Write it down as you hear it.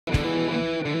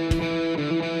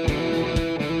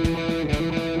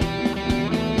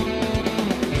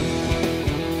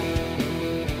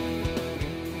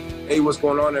what's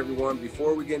going on, everyone?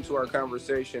 Before we get into our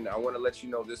conversation, I want to let you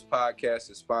know this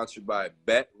podcast is sponsored by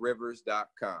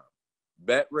BetRivers.com.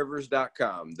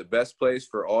 BetRivers.com, the best place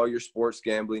for all your sports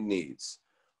gambling needs.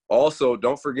 Also,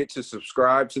 don't forget to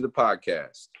subscribe to the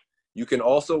podcast. You can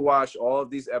also watch all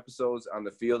of these episodes on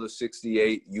the Field of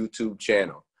 68 YouTube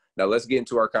channel. Now, let's get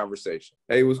into our conversation.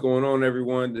 Hey, what's going on,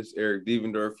 everyone? This is Eric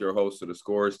Devendorf, your host of the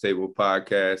Scores Table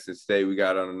podcast. And today we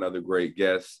got on another great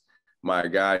guest, my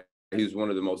guy. He's one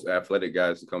of the most athletic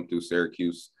guys to come through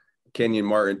Syracuse. Kenyon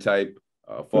Martin type,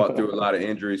 fought through a lot of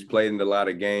injuries, played in a lot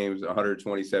of games,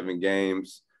 127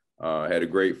 games, had a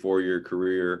great 4-year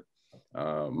career.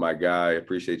 My guy,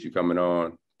 appreciate you coming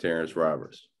on, Terrence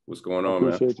Roberts. What's going on,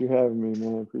 man? Appreciate you having me,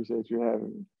 man. Appreciate you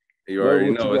having me. You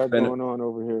already know what's going on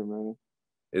over here, man.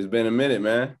 It's been a minute,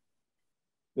 man.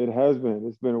 It has been.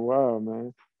 It's been a while,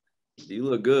 man. You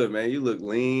look good, man. You look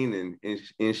lean and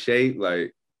in shape,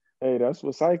 like. Hey, that's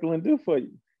what cycling do for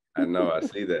you. I know. I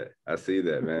see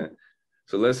that, man.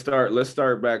 So let's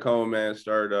start back home, man.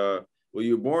 Well,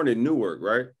 you were born in Newark,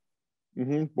 right?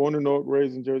 Mm-hmm. Born in Newark,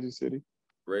 raised in Jersey City.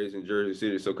 Raised in Jersey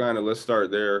City. So kind of let's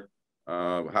start there.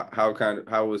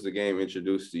 How was the game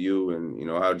introduced to you, and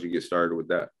how did you get started with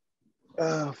that?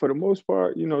 For the most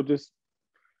part, just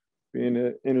being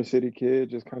an inner city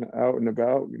kid, just kind of out and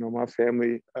about. My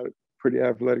family, pretty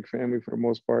athletic family for the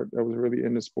most part, that was really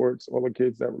into sports. All the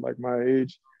kids that were like my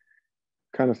age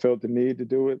kind of felt the need to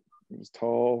do it. It was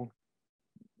tall,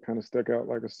 kind of stuck out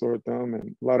like a sore thumb.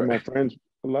 And a lot of my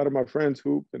friends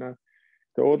hooped. And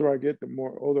the older I get, the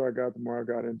more I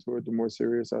got into it, the more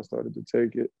serious I started to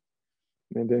take it.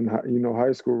 And then,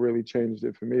 high school really changed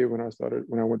it for me when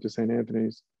I went to St.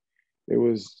 Anthony's. It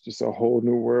was just a whole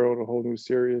new world, a whole new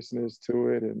seriousness to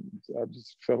it. And I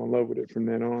just fell in love with it from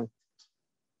then on.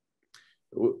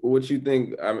 What you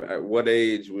think? At what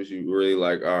age was you really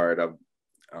like, all right,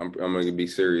 I'm going to be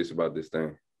serious about this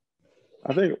thing?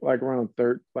 I think like around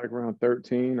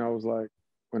 13, I was like,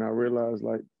 when I realized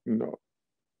I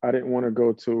didn't want to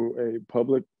go to a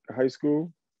public high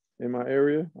school in my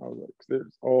area. I was like,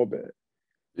 it's all bad.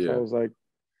 Yeah. So I was like,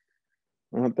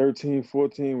 around 13,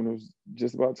 14, when it was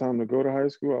just about time to go to high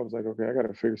school, I was like, okay, I got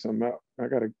to figure something out. I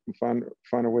got to find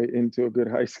a way into a good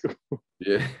high school.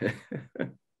 Yeah.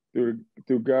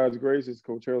 Through God's graces,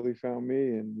 Coach Hurley found me,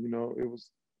 and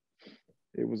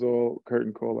it was all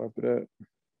curtain call after that.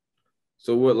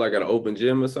 So what, like at an open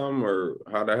gym or something, or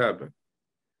how'd that happen?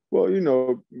 Well,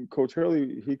 Coach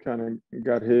Hurley, he kind of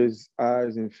got his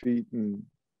eyes and feet and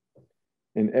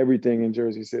everything in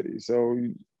Jersey City. So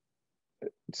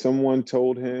someone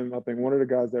told him, I think one of the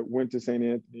guys that went to St.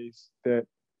 Anthony's that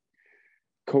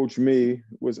coached me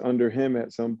was under him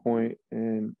at some point,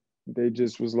 and they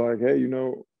just was like, hey,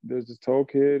 there's this tall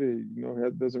kid,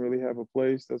 doesn't really have a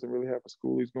place, doesn't really have a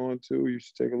school he's going to. You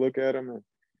should take a look at him. And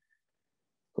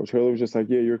Coach Hurley was just like,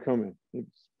 yeah, you're coming.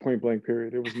 Point blank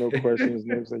period. There was no questions.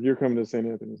 It was like, you're coming to St.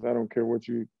 Anthony's. I don't care what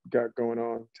you got going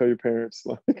on. Tell your parents.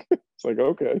 It's like,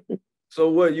 okay.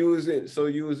 So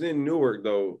you was in Newark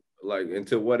though, like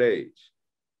until what age?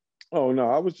 Oh no,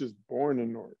 I was just born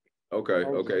in Newark.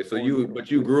 Okay. So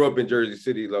you grew up in Jersey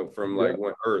City from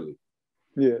when early?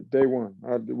 Yeah, day one.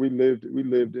 We lived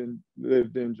in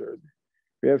Jersey.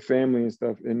 We had family and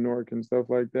stuff in Newark and stuff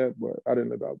like that, but I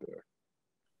didn't live out there.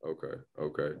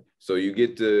 Okay. So you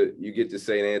get to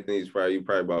St. Anthony's probably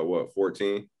about what,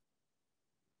 14?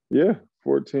 Yeah,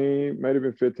 14, might have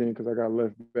been 15 because I got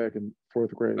left back in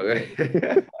 4th grade.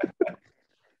 Okay.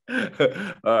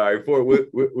 All right,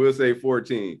 we'll say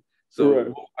 14. So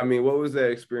right. I mean, what was that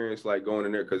experience like going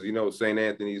in there? Because St.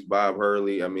 Anthony's, Bob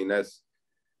Hurley. I mean, that's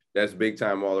big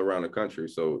time all around the country.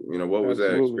 So what was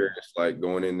that experience like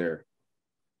going in there?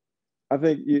 I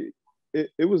think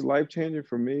it was life-changing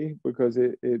for me because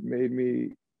it made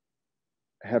me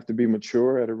have to be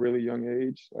mature at a really young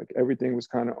age. Like everything was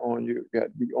kind of on you. You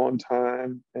had to be on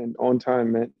time, and on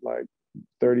time meant like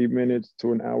 30 minutes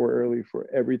to an hour early for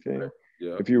everything.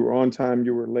 Yeah. If you were on time,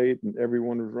 you were late, and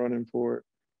everyone was running for it.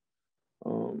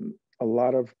 A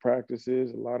lot of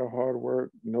practices, a lot of hard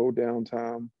work, no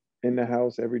downtime, in the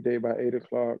house every day by 8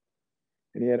 o'clock.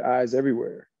 And he had eyes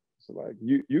everywhere. So like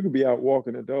you could be out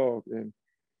walking a dog and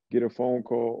get a phone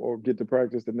call or get to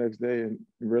practice the next day and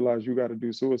realize you got to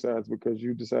do suicides because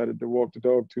you decided to walk the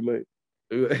dog too late.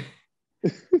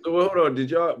 So hold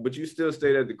on, but you still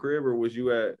stayed at the crib, or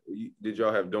did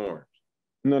y'all have dorms?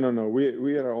 No.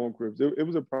 We had our own cribs. It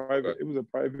was a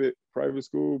private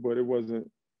school, but it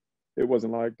wasn't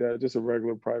like that. Just a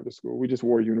regular private school. We just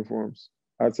wore uniforms.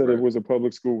 I said It was a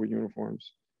public school with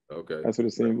uniforms. Okay. That's what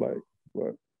it seemed like.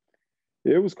 But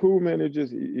it was cool, man. It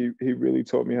just he really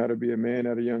taught me how to be a man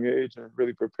at a young age and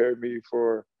really prepared me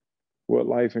for what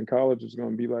life in college was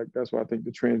going to be like. That's why I think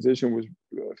the transition was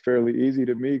fairly easy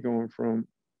to me going from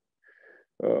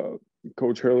uh,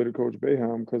 Coach Hurley to Coach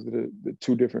Boeheim because of the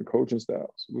two different coaching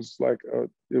styles. It was like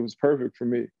it was perfect for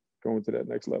me going to that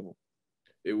next level.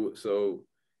 It was so.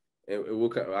 And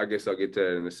we'll, I guess I'll get to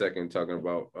that in a second, talking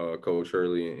about Coach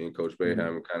Hurley and Coach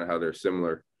Boeheim and kind of how they're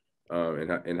similar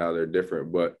and how they're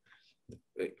different. But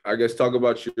I guess talk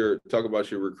about your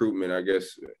recruitment. I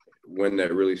guess when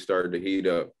that really started to heat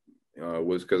up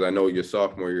was because I know your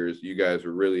sophomore years, you guys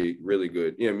were really, really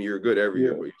good. Yeah, I mean, you were good every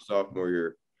year, but your sophomore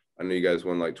year, I know you guys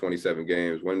won like 27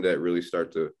 games. When did that really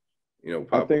start to,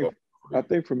 pop up? I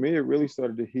think for me, it really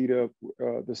started to heat up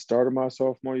the start of my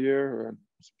sophomore year. I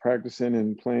was practicing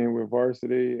and playing with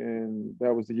varsity, and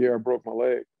that was the year I broke my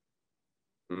leg.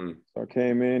 Mm-hmm. So I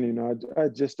came in, I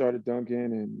just started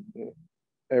dunking and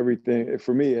everything.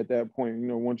 For me at that point,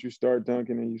 once you start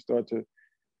dunking and you start to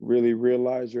really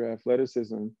realize your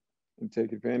athleticism and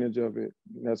take advantage of it,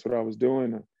 that's what I was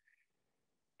doing. I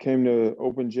came to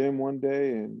open gym one day,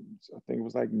 and I think it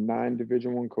was like 9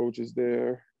 Division I coaches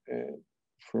there, and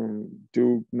from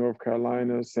Duke, North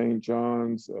Carolina, St.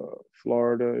 John's,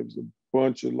 Florida. It was a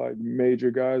bunch of like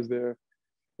major guys there.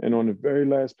 And on the very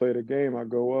last play of the game, I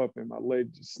go up and my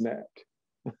leg just snapped.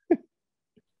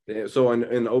 Yeah, so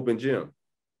in the open gym?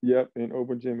 Yep, in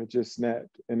open gym, it just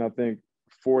snapped. And I think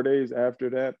 4 days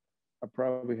after that, I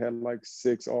probably had like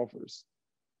 6 offers.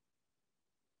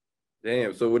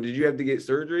 Damn. So did you have to get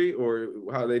surgery or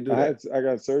how they do that? I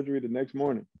got surgery the next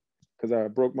morning. Because I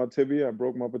broke my tibia, I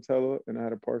broke my patella, and I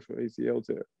had a partial ACL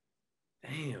tear.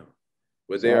 Damn.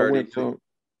 Was they already?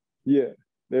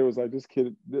 They was like, this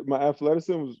kid, my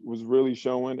athleticism was really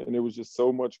showing, and there was just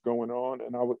so much going on.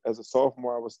 And I was, as a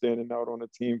sophomore, I was standing out on a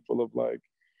team full of like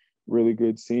really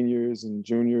good seniors and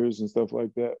juniors and stuff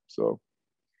like that. So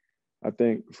I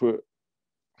think for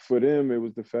them, it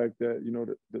was the fact that,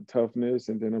 the toughness,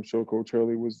 and then I'm sure Coach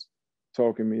Hurley was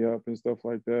talking me up and stuff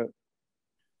like that.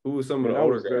 Who was some of the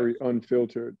older guys? I was very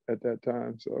unfiltered at that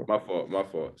time. So my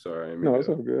fault. Sorry. No, it's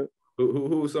all good.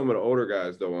 Who were some of the older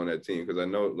guys though on that team? Because I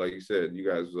know, like you said, you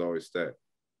guys was always stacked.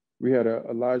 We had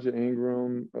Elijah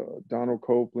Ingram, Donald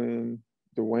Copeland,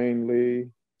 Dwayne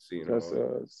Lee. That's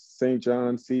St.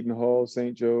 John's, Seton Hall,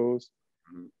 St. Joe's.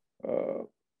 Mm-hmm.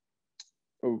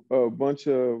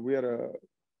 We had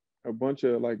a bunch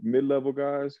of like mid-level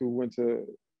guys who went to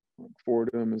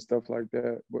Fordham and stuff like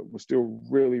that, but were still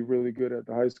really, really good at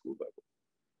the high school level.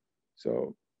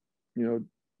 So,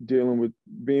 dealing with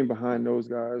being behind those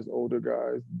guys, older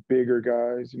guys, bigger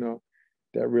guys,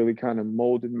 that really kind of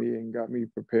molded me and got me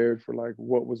prepared for like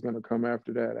what was going to come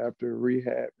after that, after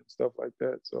rehab and stuff like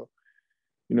that. So,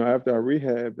 after I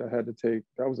rehabbed,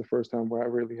 that was the first time where I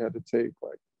really had to take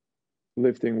like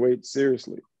lifting weights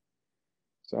seriously.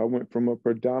 So I went from a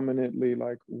predominantly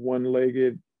like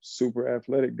one-legged, super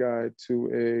athletic guy to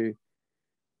a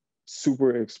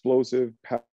super explosive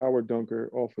power dunker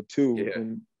off of 2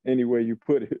 in any way you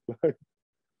put it.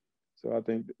 So I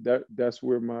think that's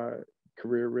where my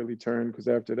career really turned, because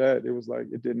after that, it was like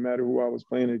it didn't matter who I was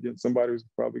playing against. Somebody was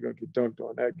probably going to get dunked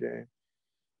on that game.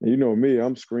 And you know me,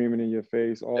 I'm screaming in your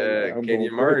face. I'm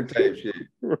Kenyon Martin type shit.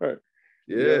 Right.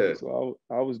 Yeah. So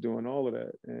I was doing all of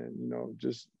that. And,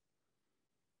 just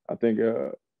I think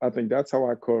that's how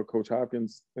I caught Coach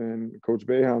Hopkins and Coach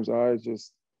Boeheim's eyes.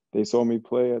 Just they saw me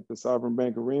play at the Sovereign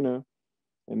Bank Arena,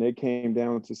 and they came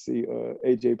down to see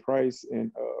AJ Price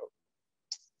and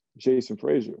Jason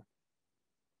Frazier.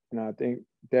 And I think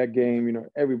that game,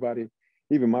 everybody,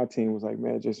 even my team was like,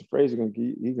 man, Jason Frazier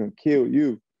he's gonna kill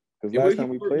you. Because last time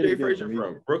we played against him,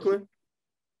 from Brooklyn.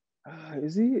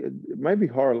 Is he? It might be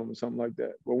Harlem or something like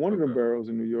that. But one of them boroughs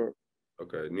in New York.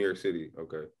 Okay, New York City.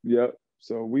 Okay. Yep.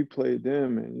 So we played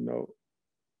them, and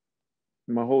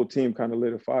my whole team kind of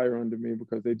lit a fire under me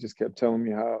because they just kept telling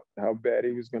me how bad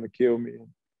he was going to kill me. And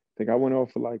I think I went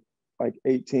off for like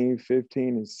 18, 15,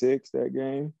 and 6 that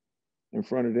game in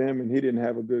front of them, and he didn't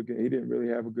have a good game. He didn't really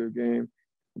have a good game.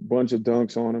 A bunch of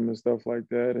dunks on him and stuff like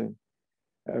that. And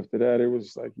after that, it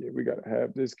was like, yeah, we got to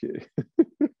have this kid.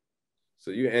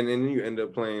 So you end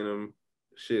up playing him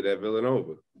shit at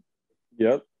Villanova.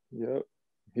 Yep.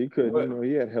 He couldn't.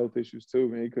 He had health issues too,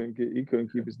 man. He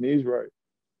couldn't keep his knees right.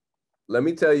 Let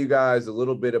me tell you guys a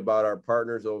little bit about our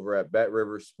partners over at Bet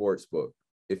Rivers Sportsbook.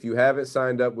 If you haven't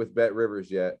signed up with Bet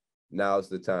Rivers yet, now's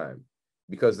the time,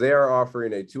 because they are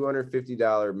offering a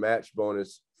 $250 match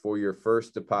bonus for your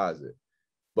first deposit.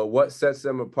 But what sets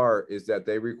them apart is that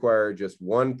they require just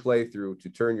one playthrough to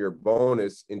turn your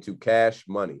bonus into cash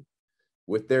money.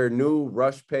 With their new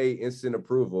Rush Pay instant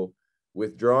approval,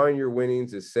 withdrawing your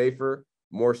winnings is safer,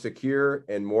 more secure,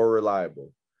 and more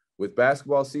reliable. With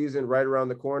basketball season right around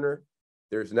the corner,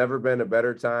 There's never been a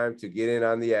better time to get in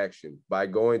on the action by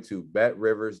going to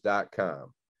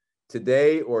betrivers.com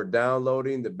today or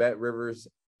downloading the BetRivers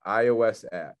iOS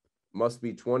app. Must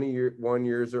be 21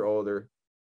 years or older.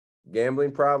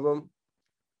 Gambling problem?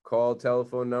 Call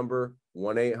telephone number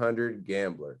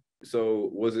 1-800-GAMBLER. So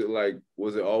was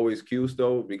it always Cuse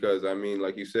though? Because I mean,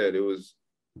 like you said,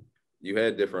 you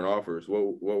had different offers.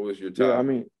 What was your top? Yeah, I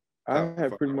mean, I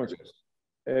had pretty much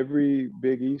every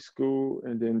Big East school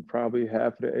and then probably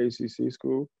half of the ACC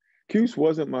school. Cuse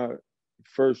wasn't my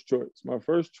first choice. My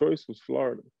first choice was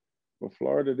Florida, but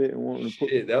Florida didn't want to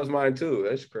put. That was mine too.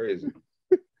 That's crazy.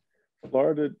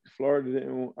 Florida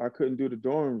didn't want. I couldn't do the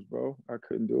dorms, bro. I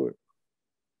couldn't do it.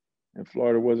 And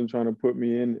Florida wasn't trying to put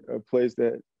me in a place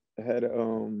that had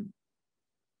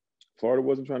Florida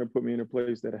wasn't trying to put me in a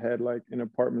place that had like an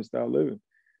apartment style living.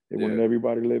 They wanted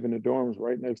everybody to live in the dorms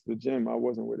right next to the gym. I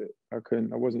wasn't with it. I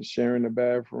wasn't sharing the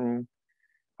bathroom.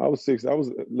 I was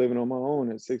living on my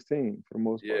own at 16 for the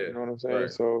most part. You know what I'm saying?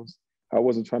 Right. So I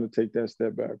wasn't trying to take that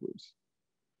step backwards.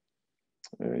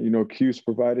 You know, Cuse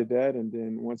provided that. And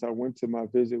then once I went to my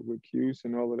visit with Cuse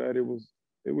and all of that, it was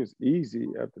easy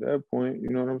after that point.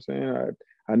 You know what I'm saying?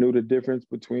 I knew the difference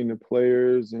between the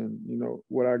players and, you know,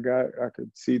 what I got. I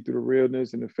could see through the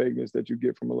realness and the fakeness that you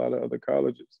get from a lot of other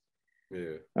colleges.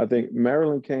 Yeah. I think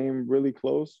Maryland came really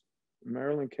close.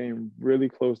 Maryland came really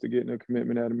close to getting a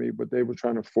commitment out of me, but they were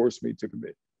trying to force me to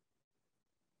commit.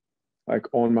 Like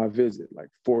on my visit, like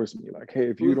force me. Like, hey,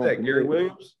 if you don't commit, Gary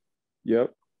Williams?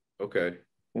 Yep. Okay.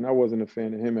 And I wasn't a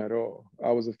fan of him at all.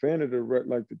 I was a fan of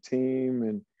the team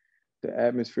and the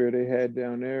atmosphere they had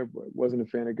down there, but wasn't a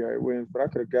fan of Gary Williams. But I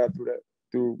could have got through that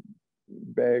through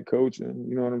bad coaching.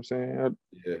 You know what I'm saying?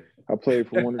 I played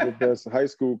for one of the best high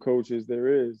school coaches there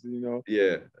is, you know.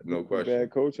 Yeah, no question.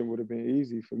 Bad coaching would have been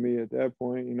easy for me at that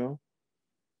point, you know.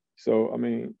 So, I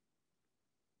mean,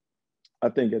 I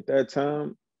think at that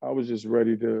time, I was just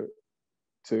ready to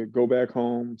go back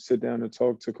home, sit down and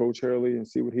talk to Coach Hurley and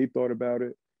see what he thought about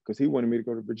it, because he wanted me to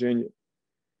go to Virginia.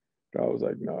 But I was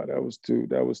like, no, that was too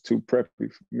preppy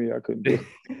for me. I couldn't do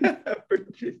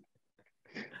it.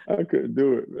 I couldn't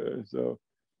do it, man. So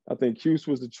I think Cuse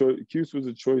was the choice. Cuse was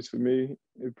a choice for me.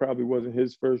 It probably wasn't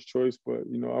his first choice, but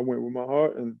you know, I went with my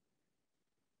heart, and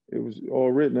it was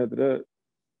all written after that.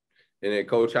 And then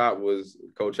Coach Hop was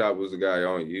the guy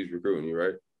on you. He's recruiting you,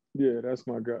 right? Yeah, that's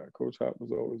my guy. Coach Hop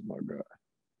was always my guy.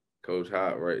 Coach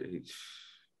Hop, right?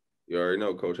 You already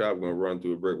know Coach Hop gonna run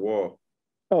through a brick wall.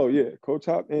 Oh yeah, Coach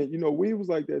Hop, and you know, Weed was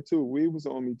like that too. Weed was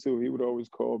on me too. He would always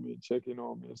call me and check in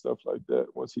on me and stuff like that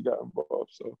once he got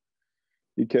involved. So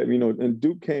he kept, you know, and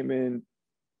Duke came in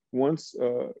once.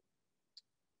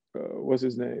 What's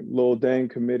his name? Lil Dang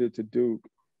committed to Duke.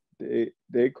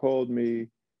 They called me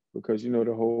because, you know,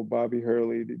 the whole Bobby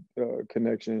Hurley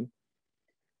connection.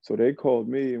 So they called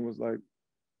me and was like,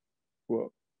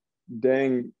 well,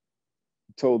 Dang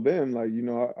told them, like, you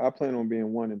know, I plan on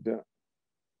being one and done.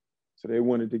 So they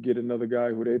wanted to get another guy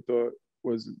who they thought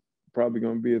was probably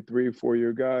going to be a 3 or 4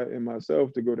 year guy and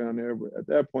myself to go down there. But at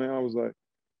that point, I was like,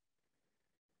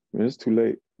 man, it's too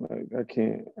late. Like, I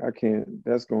can't.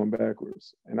 That's going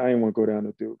backwards. And I didn't want to go down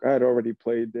to Duke. I had already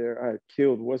played there. I had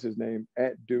killed, what's his name,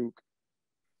 at Duke.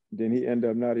 Then he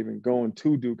ended up not even going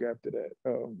to Duke after that.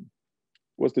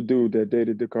 What's the dude that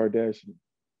dated the Kardashian?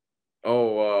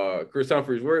 Oh, Chris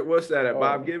Humphries. What's that at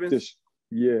Bob Gibbons?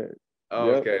 Yeah. Oh,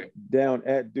 yep. Okay. Down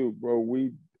at Duke, bro.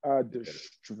 I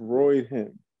destroyed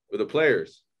him. With the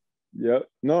players? Yep.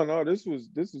 No, this was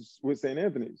with St.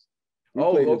 Anthony's. We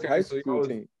played his high school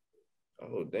team.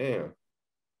 Oh, damn.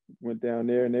 Went down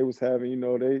there and they was having, you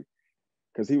know,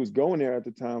 because he was going there at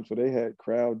the time, so they had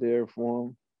crowd there for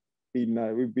him.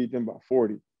 We beat them by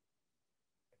 40.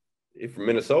 He's from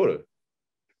Minnesota.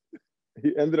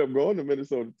 He ended up going to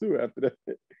Minnesota too after that.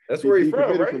 That's where he's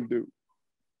from, right? From Duke.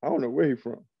 I don't know where he's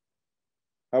from.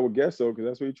 I would guess so, because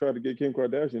that's where he tried to get Kim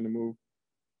Kardashian to move.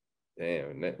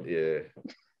 Damn, yeah.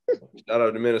 Shout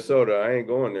out to Minnesota. I ain't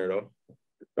going there though.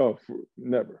 Oh,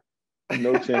 never.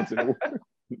 No chance in the world.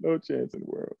 No chance in the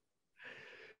world.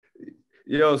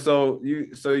 Yo, so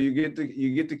you get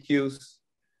the Cuse.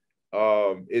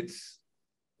 The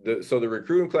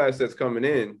recruiting class that's coming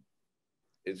in,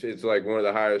 it's like one of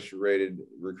the highest rated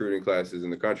recruiting classes in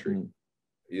the country.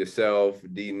 Mm-hmm. Yourself,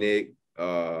 D Nick,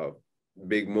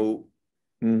 Big Moot,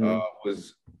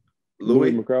 was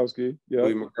Louis McCrowski. Yep.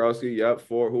 Louis McCrowski, yep.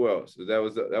 4. Who else? That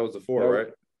was the 4, right?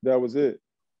 That was it.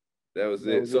 That was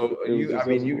it. So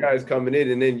you guys coming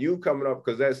in, and then you coming up,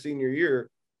 because that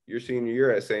your senior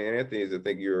year at St. Anthony's, I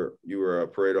think you were a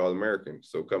parade All-American.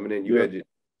 So coming in,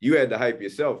 you had to hype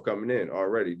yourself coming in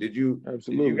already. Did you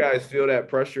guys feel that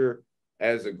pressure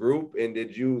as a group, and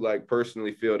did you like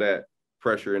personally feel that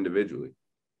pressure individually?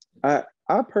 I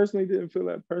personally didn't feel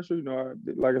that pressure. You know,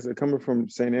 like I said, coming from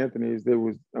St. Anthony's, there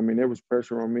was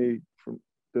pressure on me from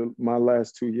my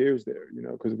last 2 years there, you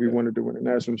know, because we wanted to win a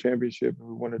national championship and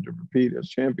we wanted to repeat as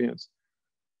champions.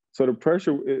 So the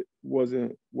pressure, it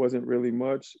wasn't really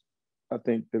much. I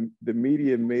think the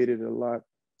media made it a lot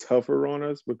tougher on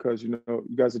us because, you know,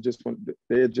 you guys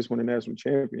they had just won a national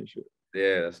championship.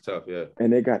 Yeah, that's tough. Yeah.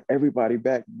 And they got everybody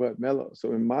back but Melo.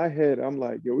 So in my head, I'm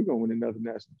like, yo, we're gonna win another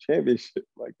national championship.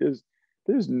 Like there's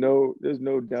no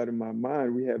doubt in my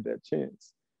mind we have that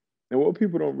chance. And what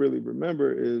people don't really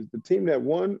remember is the team that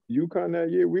won UConn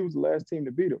that year, we was the last team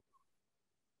to beat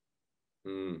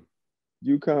them.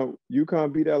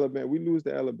 UConn beat Alabama. We lose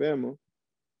to Alabama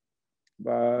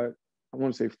by, I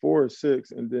want to say 4 or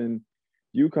 6, and then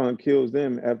UConn kills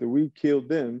them after we killed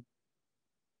them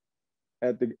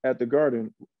at the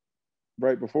Garden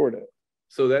right before that.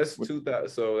 So that's 2000.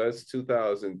 So that's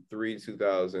 2003,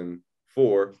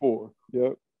 2004.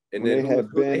 Yep. And when then they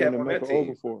had Ben and Emeka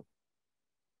Okafor.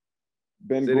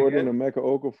 Ben Gordon, Emeka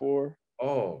Okafor.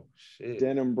 Oh shit.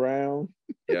 Denham Brown.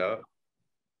 Yeah.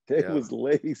 They was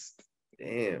laced.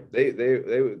 Damn.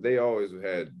 They always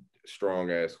had strong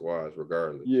ass squads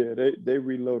regardless. Yeah, they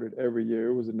reloaded every year.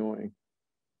 It was annoying.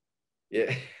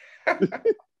 Yeah.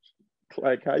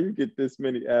 Like how you get this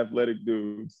many athletic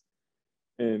dudes,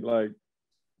 and like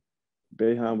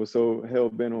Boeheim was so hell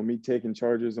bent on me taking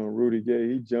charges on Rudy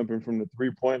Gay. He jumping from the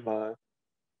 3-point line.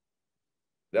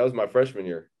 That was my freshman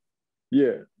year.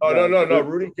 Yeah. Oh no.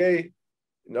 Rudy Gay.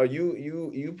 No,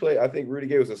 you played. I think Rudy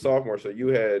Gay was a sophomore, so you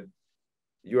had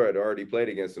already played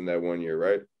against him that one year,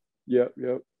 right? Yep.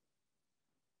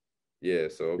 Yeah.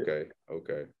 So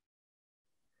okay.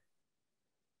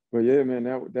 But yeah, man,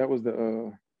 that was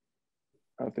the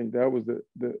I think that was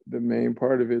the main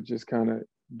part of it, just kind of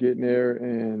getting there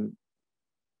and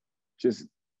just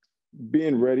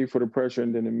being ready for the pressure,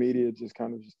 and then the media just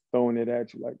kind of just throwing it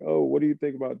at you like, oh, what do you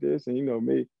think about this? And you know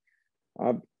me,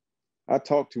 I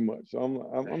talk too much. So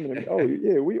I'm gonna, oh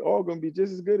yeah, we all gonna be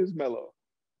just as good as Melo.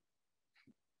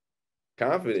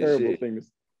 Confident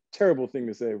terrible thing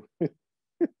to say.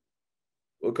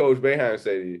 What Coach Boeheim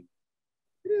say to you?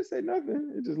 He didn't say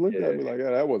nothing. He just looked at me like,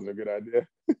 oh, that wasn't a good idea.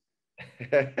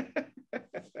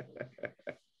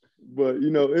 But you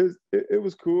know, it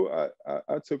was cool.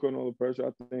 I took on all the pressure.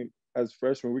 I think as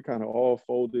freshmen, we kind of all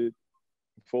folded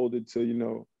to, you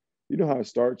know how it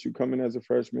starts. You come in as a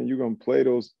freshman, you're gonna play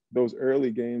those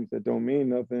early games that don't mean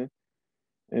nothing.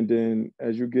 And then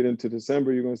as you get into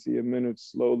December, you're gonna see a minute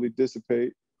slowly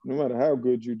dissipate. No matter how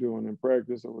good you're doing in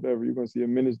practice or whatever, you're gonna see a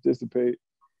minutes dissipate.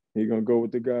 He's gonna go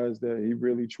with the guys that he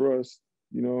really trusts,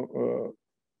 you know.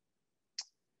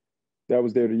 That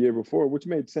was there the year before, which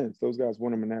made sense. Those guys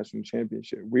won him a national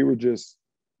championship. We were just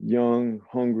young,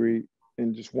 hungry,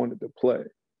 and just wanted to play.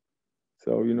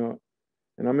 So, you know,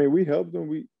 and I mean, we helped them.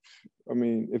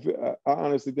 I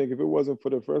honestly think if it wasn't for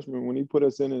the freshmen, when he put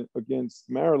us in against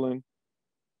Maryland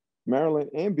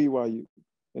and BYU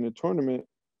in a tournament,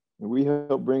 and we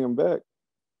helped bring them back,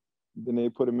 then they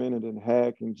put him in, and then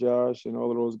Hack and Josh and all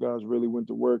of those guys really went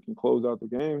to work and closed out the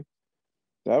game.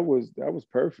 That was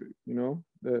perfect, you know.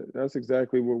 That's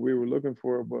exactly what we were looking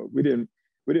for, but we didn't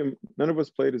none of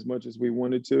us played as much as we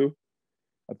wanted to.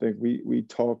 I think we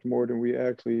talked more than we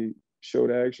actually showed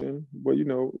action, but you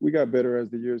know, we got better as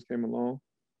the years came along.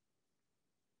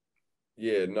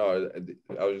 Yeah, no,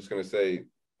 I was just gonna say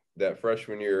that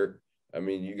freshman year, I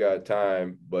mean, you got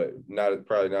time, but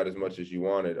probably not as much as you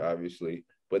wanted, obviously.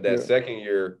 But that second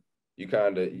year, you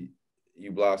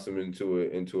blossomed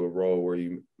into a role where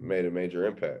you made a major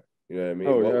impact. You know what I mean?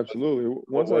 Oh, yeah, absolutely.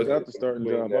 Once I got the starting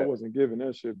job, I wasn't giving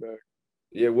that shit back.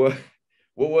 Yeah, what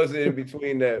was it in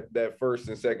between that first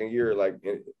and second year, like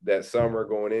that summer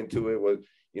going into it? Was,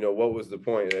 you know, what was the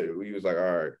point that he was like, all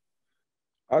right?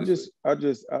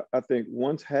 I think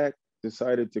once Hack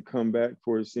decided to come back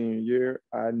for his senior year,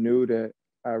 I knew that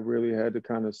I really had to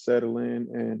kind of settle in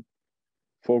and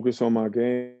focus on my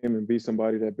game and be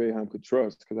somebody that Boeheim could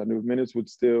trust, because I knew minutes would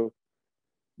still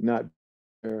not be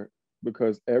there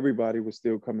because everybody was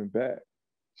still coming back.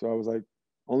 So I was like,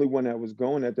 only one that was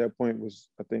going at that point was,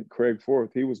 I think, Craig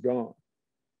Forth. He was gone.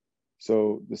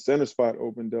 So the center spot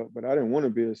opened up, but I didn't want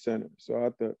to be a center. So I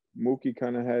thought Mookie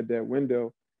kind of had that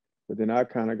window, but then I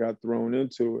kind of got thrown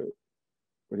into it.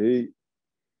 But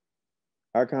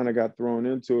I kind of got thrown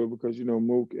into it because, you know,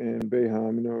 Mook and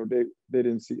Boeheim, you know, they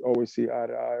didn't always see eye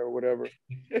to eye or whatever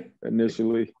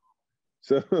initially.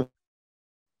 So,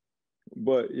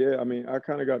 but yeah, I mean, I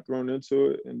kind of got thrown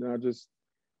into it, and then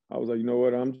I was like, you know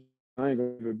what, I ain't gonna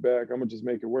give it back. I'm gonna just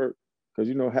make it work.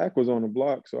 because Hack was on the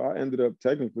block, so I ended up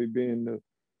technically being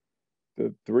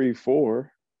the 3-4,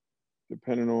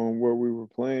 depending on where we were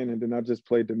playing, and then I just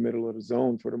played the middle of the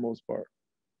zone for the most part.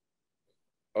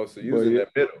 Oh, so you was in that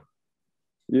middle?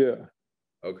 Yeah.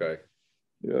 Okay.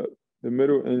 Yeah, the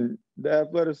middle and the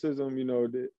athleticism.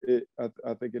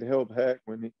 I think it helped Hack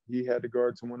when he had to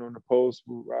guard someone on the post.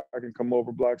 I can come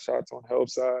over, block shots on help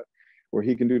side, or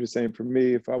he can do the same for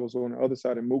me if I was on the other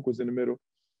side and Mook was in the middle.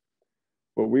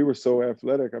 But we were so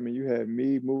athletic. I mean, you had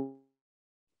me, Mook,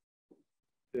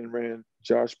 then ran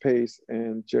Josh Pace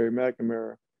and Jerry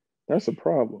McNamara. That's a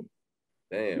problem.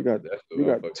 Damn, you got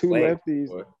two lefties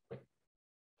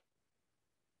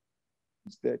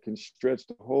that can stretch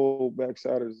the whole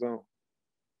backside of the zone.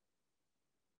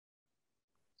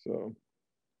 So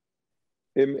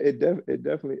it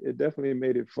definitely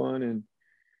made it fun, and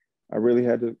I really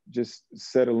had to just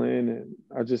settle in, and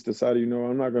I just decided,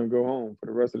 I'm not going to go home for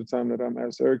the rest of the time that I'm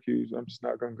at Syracuse. I'm just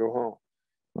not going to go home.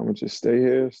 I'm going to just stay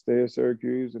here, stay at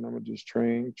Syracuse, and I'm going to just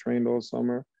train all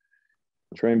summer,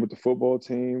 train with the football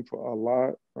team for a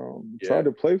lot. Tried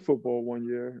to play football one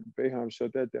year. Boeheim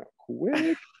shut that down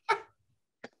quick.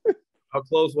 How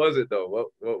close was it though?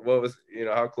 What was,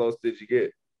 how close did you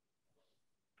get?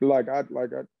 I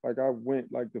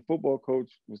went, like the football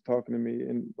coach was talking to me,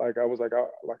 and I was like, I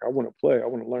want to play. I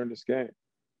want to learn this game.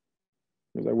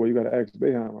 He was like, well, you got to ask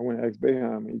Boeheim. I went to ask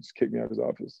Boeheim, and he just kicked me out of his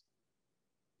office.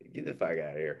 Get the fuck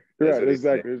out of here. That's right,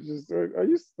 exactly. It's just,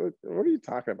 what are you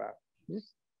talking about?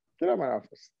 Just get out of my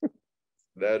office.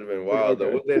 That'd have been wild,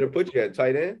 though. What they to put you at,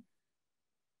 tight end?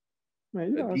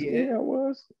 Man, how skinny I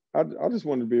was? I just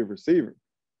wanted to be a receiver.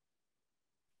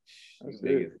 That's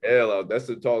big as hell. That's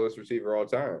the tallest receiver all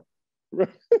time.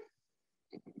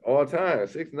 All time,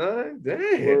 6'9".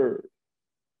 Damn. Word.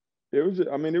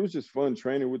 It was just fun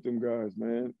training with them guys,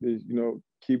 man.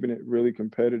 Keeping it really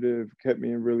competitive, kept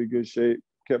me in really good shape,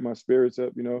 kept my spirits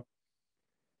up,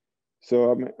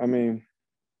 So I mean,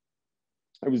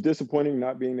 it was disappointing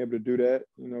not being able to do that,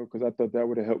 because I thought that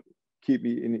would have helped keep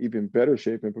me in even better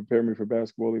shape and prepare me for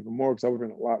basketball even more, because I would have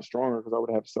been a lot stronger, because I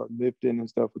would have to start lifting and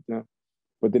stuff with them.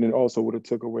 But then it also would have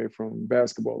took away from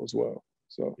basketball as well.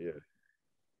 So yeah,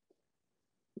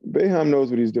 Boeheim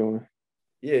knows what he's doing.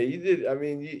 Yeah, you did. I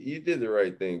mean, you did the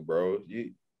right thing, bro.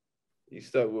 You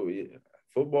stuck with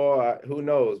football. Who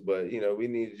knows? But we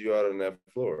needed you out on that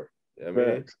floor. I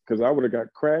mean, because I would have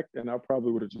got cracked, and I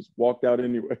probably would have just walked out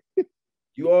anyway.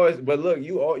 But look,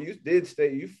 you did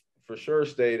stay. You for sure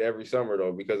stayed every summer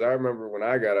though, because I remember when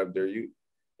I got up there,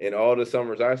 and all the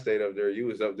summers I stayed up there, you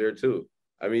was up there too.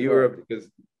 I mean, you were up because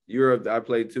you were up. I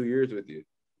played 2 years with you,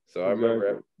 so I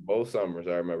remember both summers.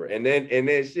 I remember, and then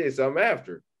shit, some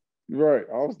after. Right,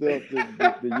 I was there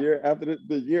the year after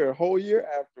a whole year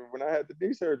after when I had the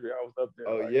knee surgery. I was up there.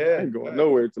 Oh yeah, I ain't going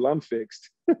nowhere till I'm fixed.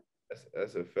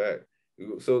 That's a fact.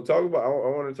 So talk about. I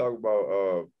want to talk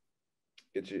about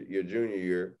it's your junior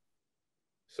year.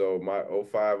 So my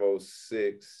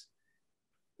 05-06,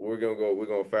 we're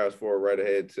gonna fast forward right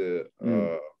ahead to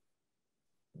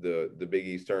the Big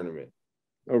East tournament.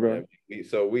 Okay.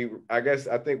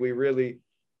 I think we really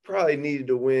probably needed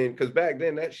to win, because back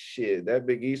then that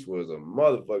Big East was a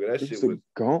motherfucker. That shit was a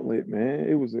gauntlet, man.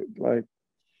 It was like,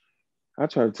 I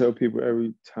try to tell people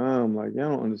every time, like, y'all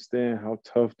don't understand how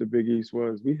tough the Big East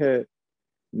was. We had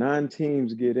 9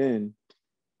 teams get in,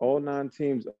 all 9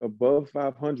 teams above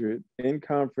 500 in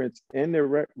conference and their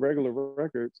regular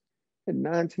records, and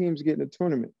 9 teams get in the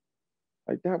tournament.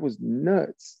 Like, that was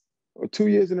nuts. 2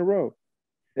 years in a row.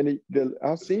 And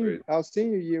our senior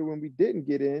year, when we didn't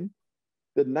get in,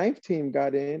 the 9th team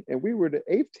got in, and we were the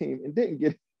 8th team and didn't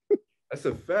get in. That's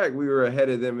a fact. We were ahead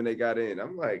of them and they got in.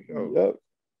 I'm like, oh, yep.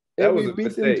 That was we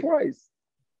beat them twice.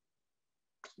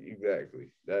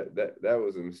 Exactly. That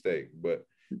was a mistake. But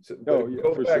go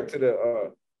back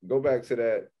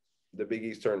to the Big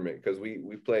East tournament, because we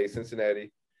played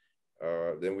Cincinnati.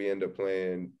 Then we end up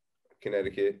playing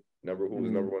Connecticut, who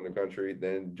was number 1 in the country,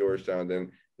 then Georgetown,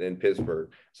 then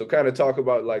Pittsburgh. So kind of talk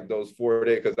about like those 4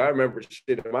 days, because I remember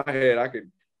shit in my head.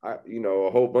 A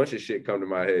whole bunch of shit come to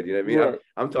my head. You know what I mean? Right.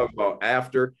 I'm talking about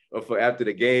after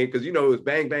the game, because it was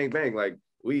bang, bang, bang. Like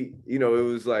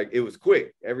it was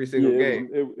quick every single game.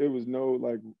 It was no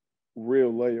like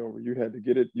real layover. You had to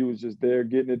get it. You was just there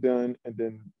getting it done, and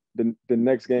then the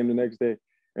next game the next day.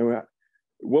 And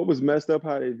what was messed up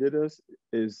how they did us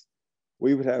is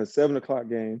we would have a 7:00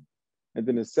 game, and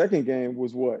then the second game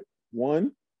was what,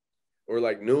 1 or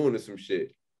like noon or some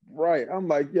shit. Right. I'm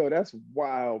like, yo, that's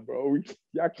wild, bro.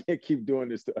 Y'all can't keep doing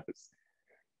this to us.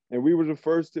 And we were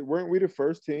weren't we the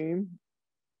first team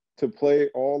to play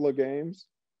all the games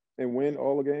and win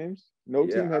all the games? No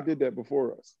team had did that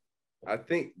before us. I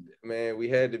think, man, we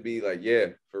had to be like, yeah,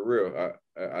 for real.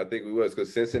 I think we was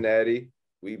because Cincinnati,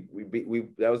 we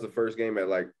beat that was the first game at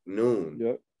like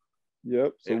noon.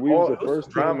 Yep. So And we was the it was first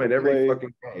team drama to in every play.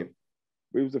 fucking game.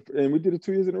 And we did it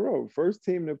 2 years in a row. First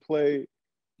team to play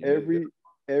Yeah.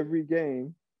 every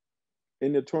game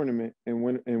in the tournament and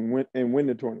win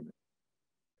the tournament.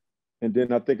 And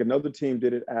then I think another team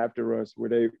did it after us where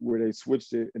they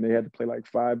switched it and they had to play like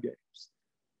 5 games.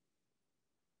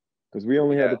 Because we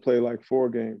only had to play like 4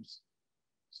 games.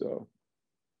 So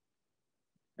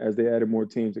as they added more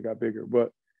teams, it got bigger.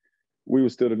 But we were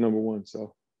still the number 1,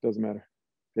 so it doesn't matter.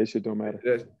 That shit don't matter.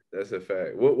 That's a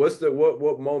fact. What's the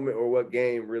what moment or what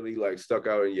game really like stuck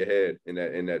out in your head in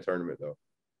that tournament though?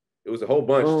 It was a whole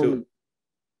bunch too.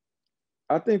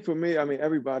 I think for me, I mean,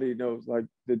 everybody knows like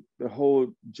the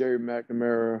whole Jerry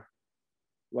McNamara,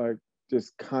 like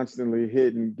just constantly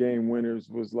hitting game winners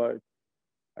was like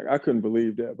I couldn't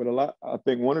believe that. But I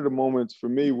think one of the moments for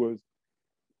me was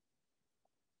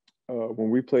when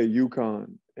we played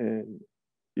UConn and,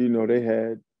 you know, they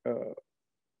had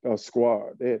a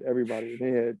squad. They had everybody.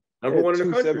 They had number 1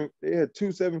 in the country. They had 2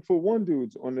 7'1"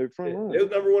 dudes on their front line. They was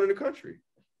number 1 in the country.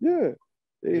 Yeah.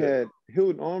 They had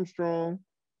Hilton Armstrong,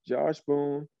 Josh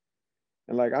Boone,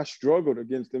 and like I struggled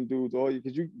against them dudes all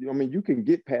because you can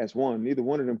get past one. Neither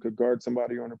one of them could guard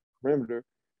somebody on the perimeter.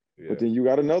 Yeah. But then you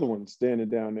got another one standing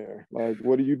down there. Like,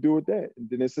 what do you do with that? And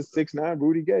then it's a 6'9"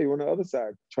 Rudy Gay on the other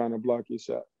side trying to block your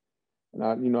shot. And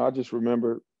I just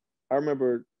remember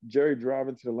Jerry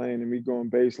driving to the lane and me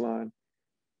going baseline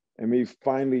and me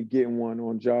finally getting one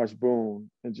on Josh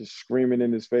Boone and just screaming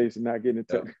in his face and not getting it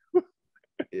took.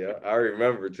 Yeah, I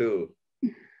remember too.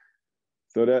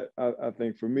 So that I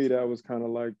think for me that was kind of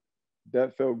like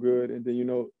that felt good. And then, you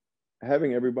know,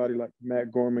 having everybody like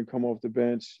Matt Gorman come off the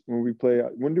bench when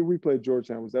did we play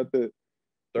Georgetown? Was that the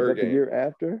third game? The year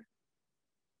after?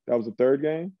 That was the third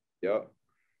game? Yep.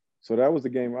 So that was the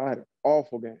game where I had an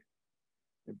awful game.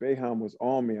 And Boeheim was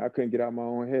on me. I couldn't get out of my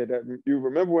own head. You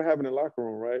remember what happened in the locker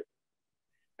room, right?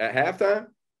 At halftime?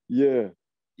 Yeah.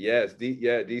 Yes.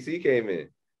 DC came in.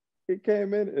 He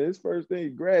came in and his first thing, he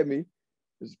grabbed me,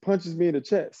 just punches me in the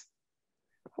chest.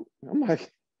 I'm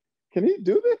like, can he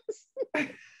do this?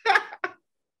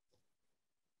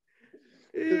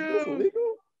 Is this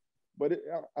illegal? But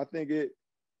I think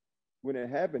when it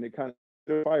happened, it kind of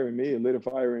lit a fire in me and lit a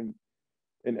fire in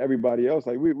everybody else.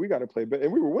 Like we got to play better,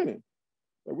 and we were winning.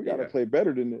 Like we got to play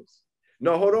better than this.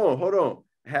 No, hold on.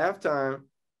 Halftime,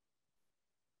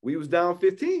 we was down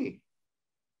 15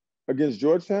 against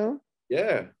Georgetown.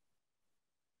 Yeah,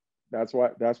 that's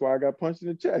why I got punched in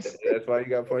the chest. That's why you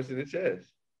got punched in the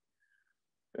chest.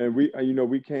 And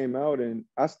we came out, and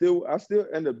I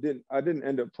didn't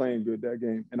end up playing good that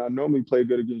game. And I normally play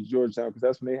good against Georgetown because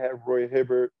that's when they had Roy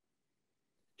Hibbert,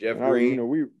 Jeff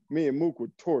Green. Me and Mook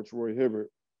would torch Roy Hibbert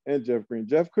and Jeff Green.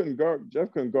 Jeff couldn't guard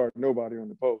nobody on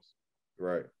the post.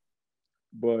 Right.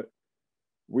 But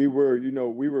we were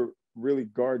really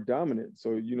guard dominant.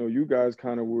 So, you guys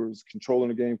kind of was controlling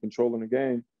the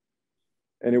game.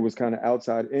 And it was kind of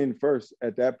outside in first.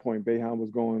 At that point, Boeheim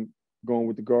was going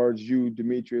with the guards,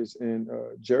 Demetrius, and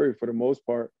Jerry for the most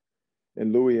part,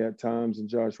 and Louis at times, and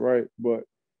Josh Wright. But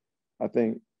I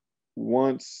think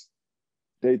once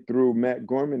they threw Matt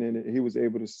Gorman in it, he was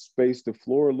able to space the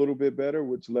floor a little bit better,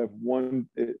 which left one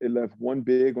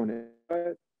big on the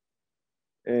side,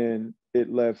 and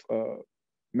it left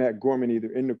Matt Gorman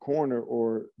either in the corner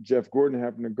or Jeff Gordon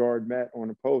having to guard Matt on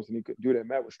the post, and he could do that.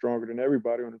 Matt was stronger than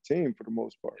everybody on the team for the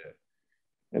most part. Yeah.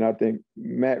 And I think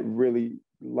Matt really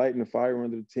lighting the fire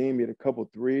under the team. He had a couple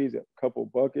threes, a couple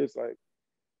buckets. Like,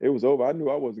 it was over. I knew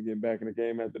I wasn't getting back in the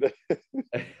game after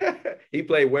that. He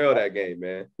played well that game,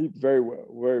 man. He very well,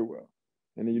 very well.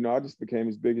 And then, I just became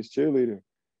his biggest cheerleader.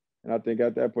 And I think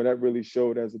at that point, that really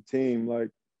showed as a team, like,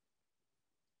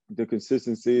 the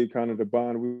consistency, kind of the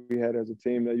bond we had as a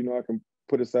team that, I can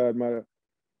put aside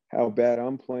how bad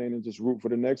I'm playing and just root for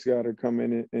the next guy to come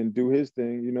in and do his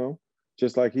thing,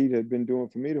 just like he had been doing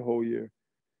for me the whole year.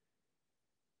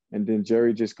 And then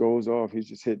Jerry just goes off. He's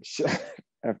just hitting shot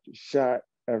after shot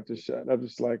after shot. I'm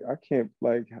just like, I can't,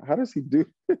 like, how does he do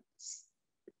this?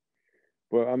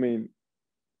 But, I mean,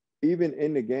 even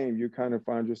in the game, you kind of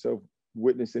find yourself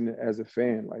witnessing it as a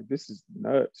fan. Like, this is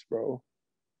nuts, bro.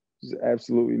 This is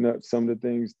absolutely nuts. Some of the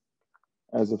things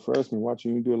as a freshman,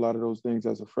 watching you do a lot of those things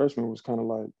as a freshman was kind of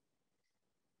like,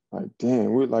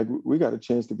 damn, we got a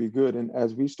chance to be good. And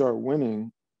as we start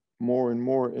winning more and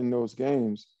more in those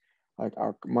games, like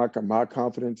my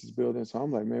confidence is building. So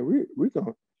I'm like, man, we're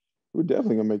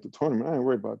definitely gonna make the tournament. I ain't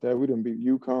worried about that. We didn't beat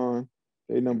UConn,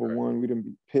 they number one. We didn't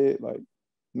beat Pitt. Like,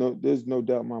 no, there's no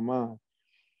doubt in my mind.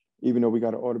 even though we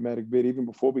got an automatic bid, even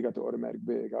before we got the automatic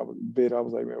bid, I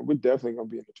was like, man, we're definitely gonna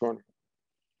be in the tournament.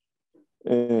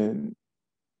 And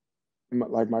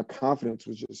my confidence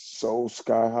was just so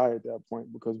sky high at that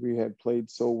point because we had played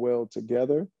so well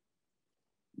together,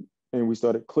 and we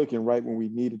started clicking right when we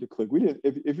needed to click. We didn't,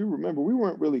 if you remember, we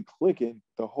weren't really clicking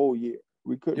the whole year.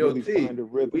 We couldn't really find a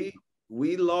rhythm.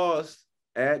 We lost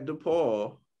at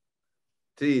DePaul.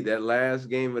 That last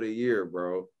game of the year,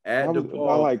 bro. At DePaul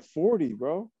by like 40,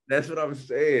 bro. That's what I'm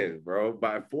saying, bro.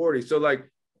 By 40. So like,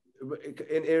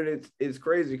 and it's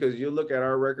crazy because you look at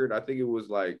our record. I think it was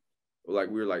like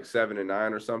we were like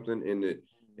 7-9 or something in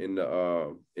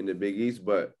the Big East.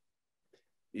 But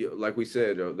like we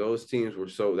said, those teams were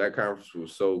that conference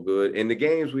was so good. And the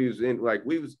games we was in, like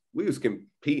we was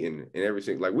competing in every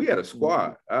single. Like we had a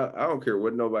squad. I don't care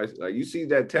what nobody like. You see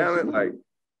that talent, like.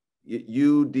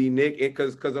 You, D Nick,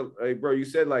 because bro, you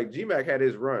said like GMAC had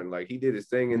his run, like he did his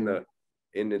thing in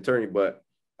the tourney, but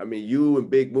I mean, you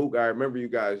and Big Mook, I remember you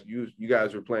guys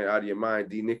were playing out of your mind.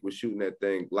 D Nick was shooting that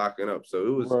thing, locking up, so it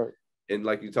was, right. And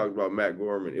like you talked about Matt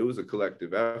Gorman, it was a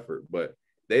collective effort, but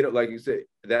they don't, like you said,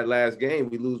 that last game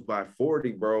we lose by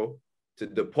 40, bro, to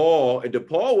DePaul, and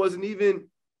DePaul wasn't even,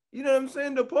 you know what I'm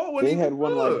saying? DePaul wasn't. They had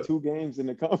won like 2 games in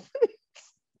the conference.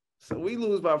 So we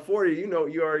lose by 40.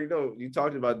 You already know. You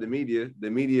talked about the media.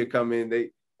 The media come in.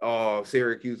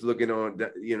 Syracuse looking on.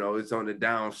 It's on the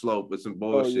down slope with some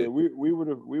bullshit. Oh yeah, we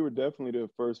were definitely the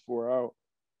first 4 out.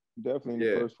 Definitely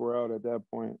the first 4 out at that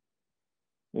point.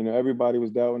 Everybody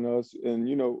was doubting us, and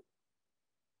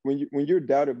when you're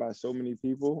doubted by so many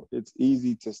people, it's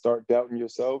easy to start doubting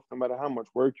yourself, no matter how much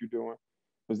work you're doing,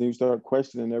 because then you start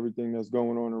questioning everything that's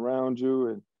going on around you,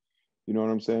 and you know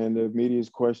what I'm saying? The media's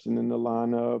questioning the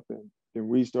lineup, and then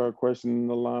we start questioning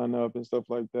the lineup and stuff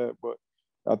like that. But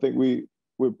I think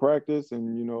with practice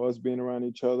and, us being around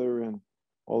each other and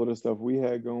all of the stuff we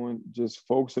had going, just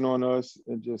focusing on us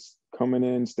and just coming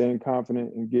in, staying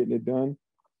confident and getting it done.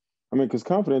 I mean, because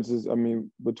confidence is,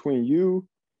 between you,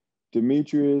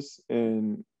 Demetrius,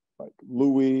 and like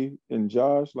Louis and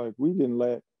Josh, like we didn't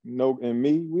lack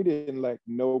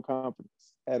no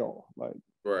confidence at all. Like,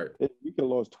 right. If we could have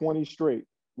lost 20 straight,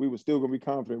 we were still gonna be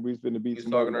confident we was going to beat. He's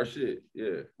talking our shit,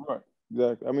 yeah. Right,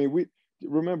 exactly. I mean, we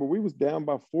was down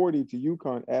by 40 to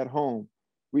UConn at home.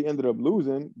 We ended up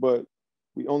losing, but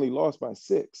we only lost by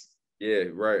 6. Yeah,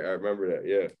 right. I remember that.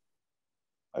 Yeah.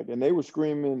 Like, and they were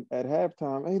screaming at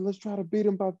halftime, "Hey, let's try to beat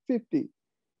them by 50."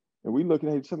 And we looking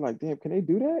at each other like, "Damn, can they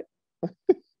do that?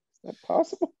 Is that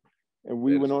possible?" And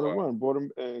we went on a run, brought them,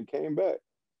 and came back.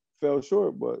 Fell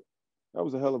short, but that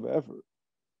was a hell of an effort.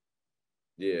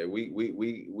 Yeah, we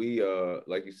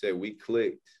like you said, we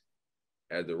clicked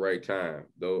at the right time.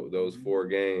 Those 4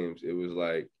 games, it was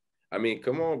like, I mean,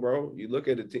 come on, bro. You look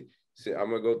at the team. I'm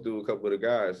gonna go through a couple of the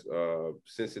guys.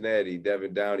 Cincinnati,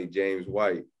 Devin Downey, James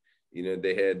White.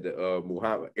 They had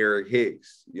Muhammad Eric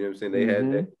Hicks. You know what I'm saying? They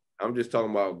had that. I'm just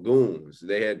talking about goons.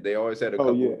 They always had a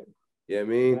couple. Yeah. You know what I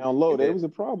mean? Down low, there was a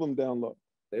problem down low.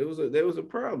 There was a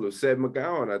problem. Seth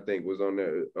McGowan, I think, was on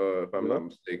there, if I'm not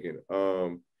mistaken.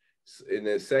 In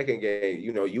the second game,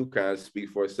 UConn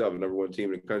speaks for itself. Number 1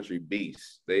 team in the country,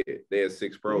 beast. They had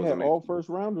 6 pros. They had all first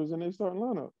rounders in their starting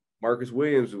lineup. Marcus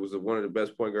Williams was one of the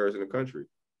best point guards in the country.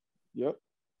 Yep.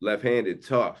 Left-handed,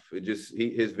 tough.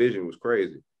 His vision was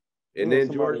crazy. And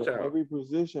then Georgetown. Every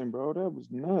position, bro. That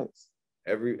was nuts.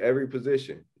 Every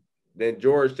position. Then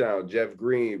Georgetown, Jeff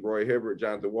Green, Roy Hibbert,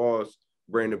 Jonathan Walls,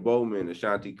 Brandon Bowman,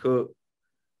 Ashanti Cook.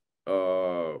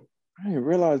 I didn't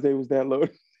realize they was that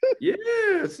loaded.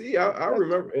 Yeah, see, I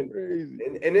remember.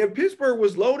 And then Pittsburgh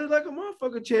was loaded like a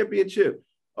motherfucking championship.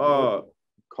 Carl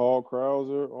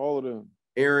Krauser, all of them.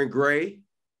 Aaron Gray.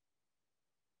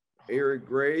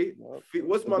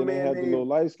 What's my man They had name? the little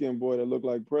light-skinned boy that looked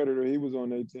like Predator. He was on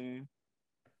their team.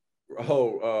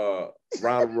 Ronald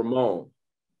Ramon.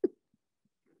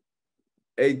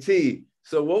 AT.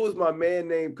 So what was my man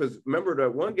name? Because remember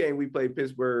that one game we played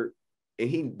Pittsburgh and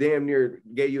he damn near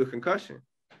gave you a concussion.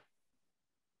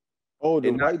 Oh,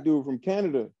 the white dude from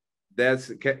Canada.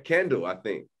 That's Kendall, I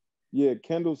think. Yeah,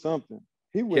 Kendall something.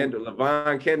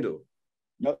 Levon Kendall.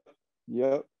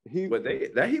 Yep. He was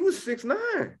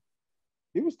 6'9".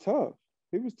 He was tough.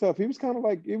 He was kind of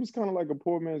like a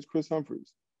poor man's Chris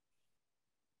Humphries.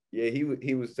 Yeah, he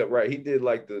was tough, right. He did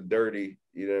like the dirty,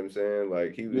 you know what I'm saying?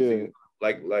 Like he was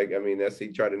like I mean, he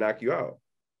tried to knock you out.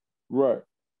 Right.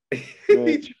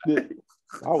 Man,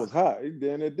 I was hot.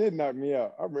 Then it did knock me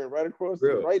out. I ran right across,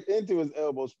 right into his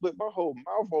elbow, split my whole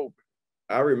mouth open.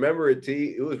 I remember it,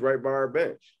 T. It was right by our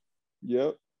bench.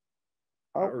 Yep.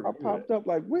 I popped up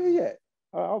like, where you at?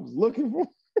 I was looking for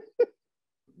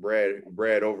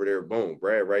Brad over there. Boom.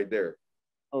 Brad right there.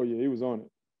 Oh yeah, he was on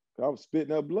it. I was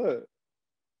spitting up blood.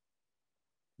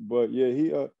 But yeah,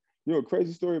 a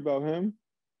crazy story about him.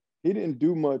 He didn't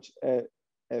do much at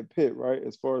Pitt, right?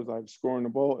 As far as like scoring the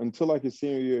ball until like his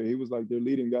senior year. He was like their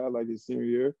leading guy like his senior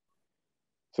year.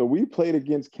 So we played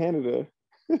against Canada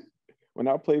when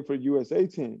I played for the USA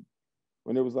team.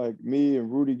 When it was like me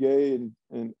and Rudy Gay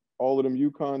and all of them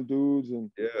UConn dudes.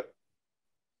 And Yeah.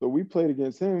 so we played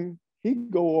against him.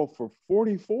 He'd go off for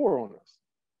 44 on us.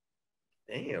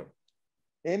 Damn.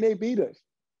 And they beat us.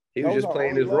 He That was was just our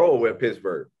playing only his loss. role with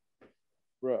Pittsburgh.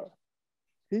 Bruh.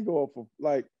 He go off for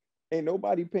like, ain't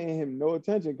nobody paying him no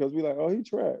attention because we like, oh, he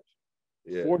trash.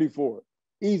 Yeah. 44.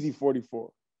 Easy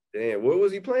 44. Damn. What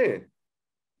was he playing?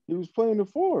 He was playing the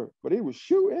 4, but he was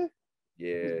shooting.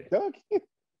 Yeah. Dunking.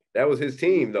 That was his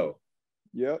team, though.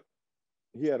 Yep.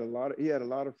 He had a lot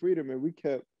of freedom, and we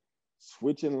kept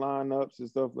switching lineups and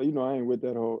stuff. Like, I ain't with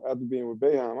that whole, after being with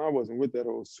Boeheim, I wasn't with that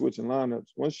whole switching lineups.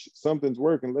 Once something's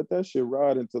working, let that shit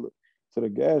ride until the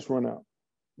gas run out.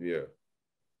 Yeah.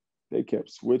 They kept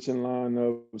switching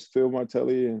lineups. Phil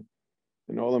Martelli and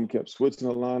all of them kept switching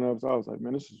the lineups. I was like,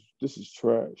 man, this is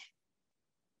trash.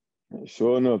 And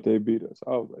sure enough, they beat us.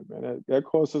 I was like, man, that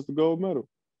cost us the gold medal.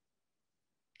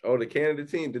 Oh, the Canada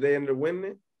team, did they end up winning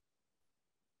it?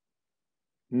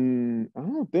 I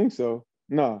don't think so.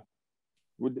 Nah.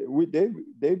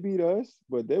 They beat us,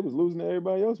 but they was losing to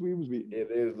everybody else we was beating. Yeah,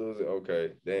 they was losing.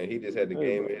 Okay. Damn, he just had the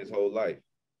game in his whole life.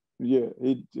 Yeah,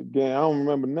 again, I don't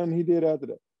remember nothing he did after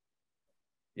that.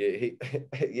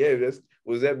 Yeah,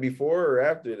 was that before or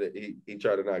after that he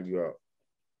tried to knock you out?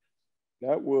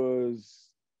 That was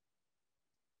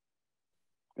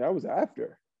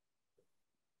after.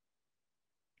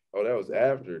 Oh, that was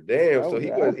after. Damn, so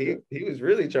he was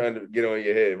really trying to get on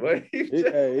your head. What? He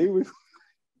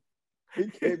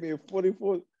gave me a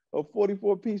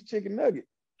 44-piece chicken nugget.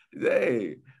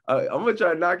 Hey, I'm gonna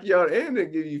try to knock you out and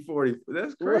then give you 40.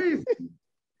 That's crazy.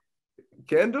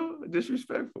 Kendall,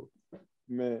 disrespectful.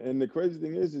 Man, and the crazy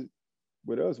thing is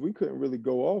with us, we couldn't really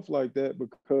go off like that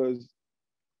because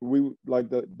we like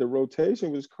the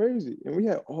rotation was crazy, and we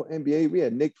had all NBA. We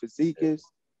had Nick Fazekas.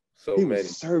 So he many.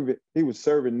 Was serving. He was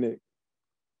serving Nick.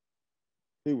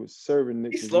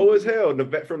 He's slow as hell.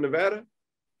 From Nevada.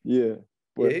 Yeah,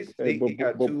 but he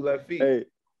got 2 left feet. Hey,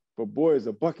 but boy is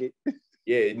a bucket.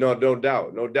 Yeah, no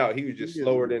doubt. He was just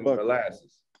slower than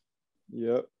molasses.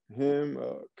 Yep, him.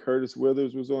 Curtis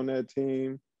Withers was on that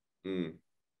team.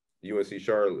 UNC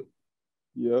Charlotte.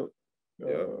 Yep.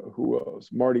 Who else?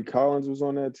 Marty Collins was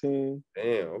on that team.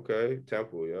 Damn. Okay.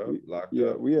 Temple. Yeah. Locked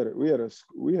up. We had a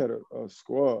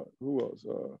squad. Who else?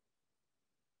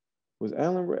 Was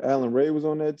Alan Ray was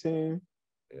on that team?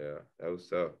 Yeah, that was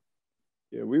tough.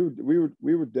 Yeah, we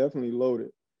were definitely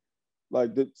loaded.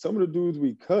 Like some of the dudes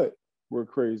we cut were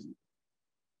crazy.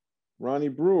 Ronnie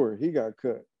Brewer, he got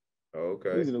cut. Oh,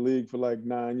 okay. He's in the league for like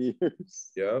 9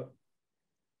 years. Yeah.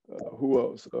 Who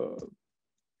else?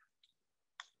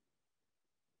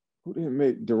 Who didn't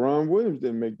make? Deron Williams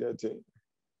didn't make that team.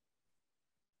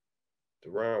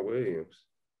 Deron Williams.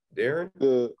 Darren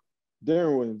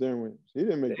Williams. He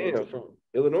didn't make that team. From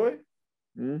Illinois?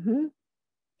 Mm-hmm.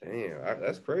 Damn,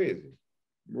 that's crazy.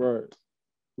 Right.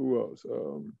 Who else?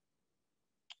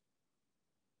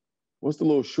 What's the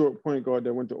little short point guard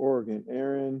that went to Oregon?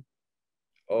 Aaron.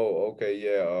 Oh, okay,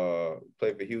 yeah.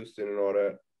 Played for Houston and all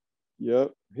that.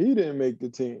 Yep, he didn't make the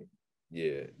team.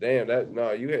 Yeah, damn. That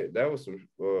was some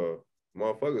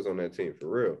motherfuckers on that team for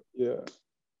real. Yeah.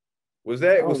 Was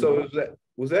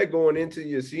that going into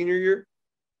your senior year?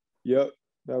 Yep,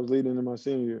 that was leading into my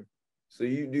senior year. So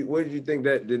what did you think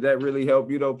did that really help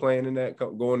you though, playing in that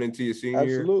going into your senior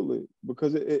year? Absolutely,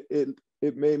 because it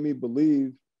made me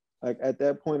believe. Like at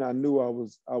that point, I knew I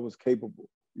was capable.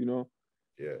 Yeah.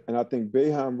 And I think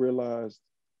Boeheim realized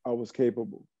I was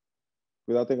capable.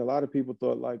 Because I think a lot of people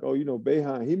thought like, oh,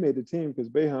 Boeheim, he made the team because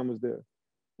Boeheim was there.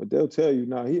 But they'll tell you,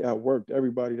 he outworked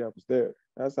everybody that was there.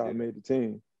 That's how I made the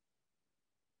team.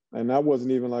 And I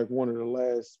wasn't even like one of the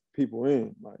last people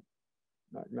in. Like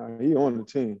he on the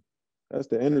team. That's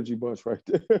the energy bus right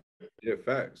there. Yeah,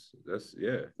 facts. That's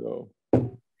So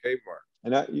Kmart.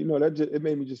 And it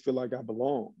made me just feel like I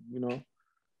belong.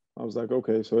 I was like,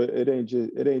 okay, so it ain't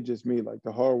just me. Like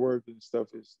the hard work and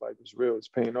stuff is like it's real. It's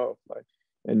paying off. Like,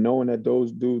 and knowing that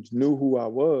those dudes knew who I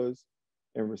was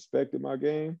and respected my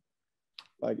game,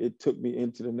 like it took me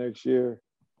into the next year,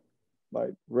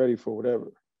 like ready for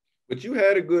whatever. But you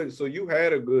had a good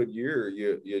year,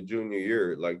 your junior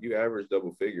year. Like you averaged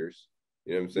double figures.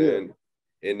 You know what I'm saying?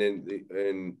 Yeah.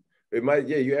 And it might,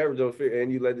 you averaged double figures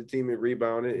and you led the team in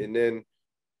rebounding. And then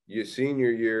your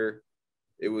senior year,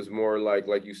 it was more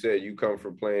like you said, you come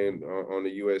from playing on the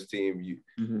U.S. team.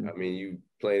 I mean, you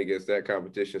playing against that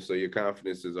competition, so your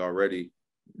confidence is already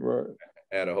right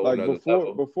at a whole like nother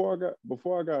level.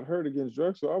 before I got hurt against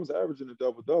Drexel, I was averaging a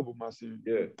double my senior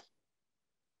year.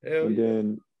 Yeah. Hell And yeah.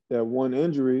 then that one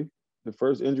injury, the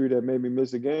first injury that made me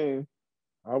miss a game,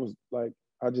 I was like,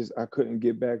 I couldn't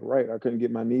get back right. I couldn't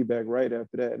get my knee back right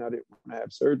after that. And I didn't want to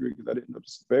have surgery because I didn't know the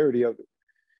severity of it.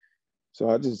 So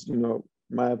I just,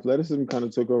 my athleticism kind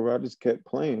of took over. I just kept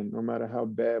playing no matter how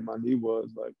bad my knee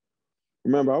was. Like,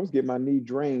 remember, I was getting my knee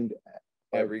drained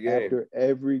Every game. after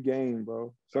every game,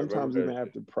 bro. Sometimes even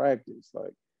after practice.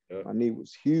 Like, my knee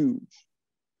was huge.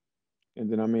 And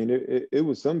then, I mean, it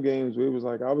was some games where it was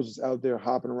like I was just out there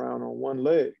hopping around on one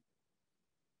leg.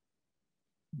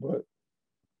 But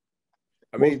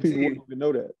I mean, most people wouldn't even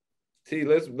know that.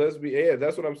 Let's be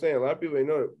that's what I'm saying. A lot of people ain't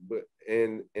know it, but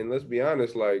and let's be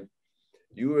honest, like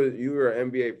you were an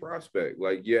NBA prospect,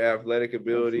 like your athletic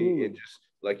ability Absolutely. and just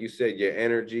like you said, your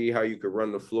energy, how you could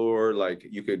run the floor, like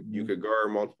you could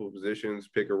guard multiple positions,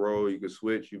 pick a role, you could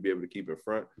switch, you'd be able to keep in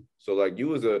front. So like you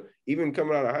was even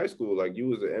coming out of high school, like you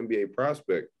was an NBA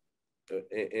prospect,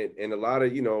 and a lot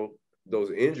of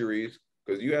those injuries,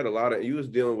 because you was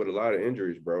dealing with a lot of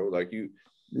injuries, bro. Like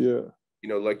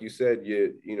like you said,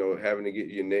 having to get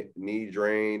your knee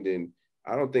drained, and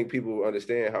I don't think people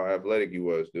understand how athletic you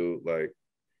was, dude. Like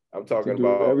I'm talking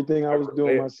about everything I was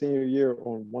doing my senior year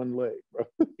on one leg, bro.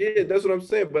 Yeah, that's what I'm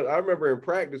saying. But I remember in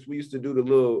practice we used to do the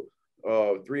little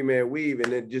 3-man weave,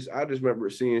 and then I just remember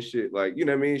seeing shit like, you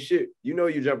know what I mean? Shit,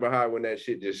 you jumping high when that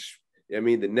shit just, the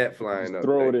net flying just up.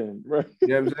 Throw it in, right? You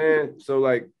know what I'm saying? So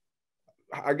like,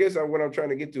 I guess what I'm trying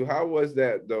to get to, how was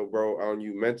that though, bro, on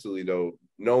you mentally though,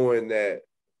 knowing that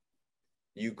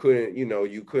you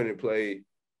couldn't play,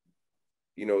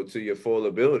 to your full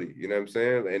ability, you know what I'm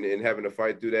saying? And having to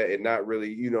fight through that and not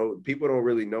really, people don't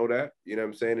really know that, you know what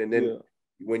I'm saying? And then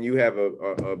when you have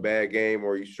a bad game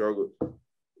or you struggle,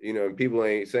 and people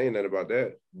ain't saying that about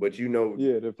that, but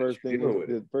the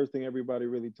first thing everybody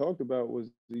really talked about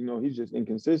was, he's just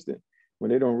inconsistent.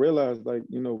 When they don't realize, like,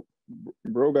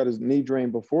 bro got his knee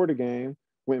drained before the game,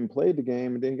 went and played the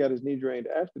game, and then he got his knee drained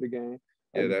after the game.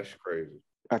 Yeah, that's crazy.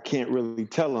 I can't really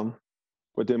tell him,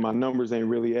 but then my numbers ain't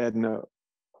really adding up.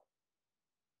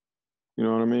 You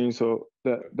know what I mean? So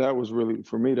that was really,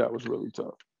 for me, that was really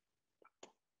tough.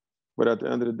 But at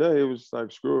the end of the day, it was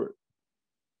like, screw it.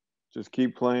 Just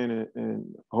keep playing it,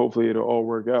 and hopefully it'll all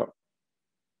work out.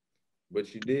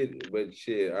 But you did. But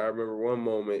shit, I remember one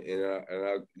moment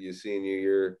your senior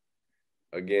year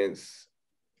against,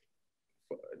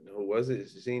 who was it?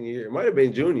 Senior year? It might have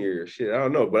been junior year. Shit, I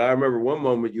don't know. But I remember one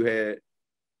moment you had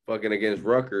fucking against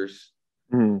Rutgers.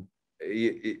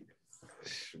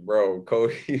 Bro,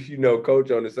 coach, coach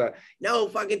on the side. No,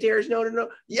 fucking Terrence, no.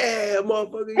 Yeah,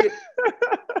 motherfucker.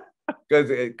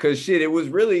 Because shit, it was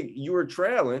really, you were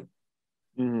trailing.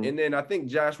 And then I think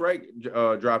Josh Wright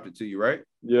dropped it to you, right?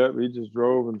 Yeah, he just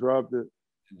drove and dropped it.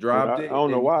 I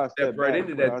don't know why I stepped right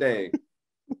into that thing.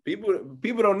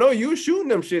 People don't know you was shooting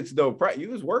them shits though. You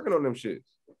was working on them shits.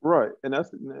 Right, and that's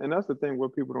the thing.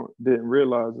 What people didn't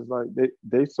realize is like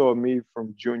they saw me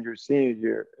from junior, senior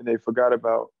year, and they forgot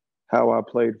about how I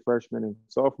played freshman and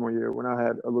sophomore year when I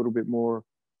had a little bit more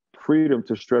freedom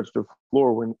to stretch the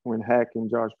floor when Hack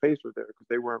and Josh Pace were there, because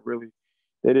they weren't really.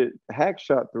 Hack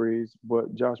shot threes,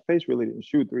 but Josh Pace really didn't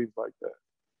shoot threes like that.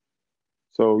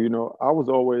 So, I was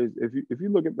always, if you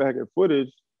look back at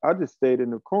footage, I just stayed in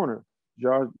the corner.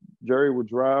 Jerry would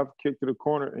drive, kick to the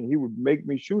corner, and he would make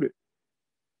me shoot it.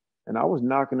 And I was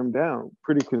knocking them down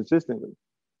pretty consistently.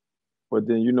 But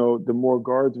then, the more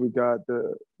guards we got,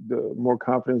 the more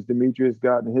confidence Demetrius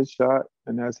got in his shot.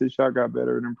 And as his shot got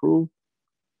better and improved,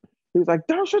 he was like,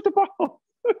 don't shoot the ball.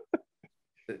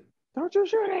 Don't you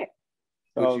shoot it.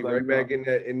 Put you right back in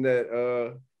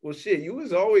that. Well, shit, you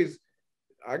was always,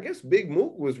 I guess Big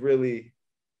Mook was really,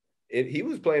 he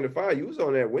was playing the 5. You was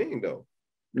on that wing though.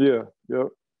 Yeah, yep.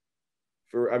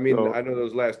 I know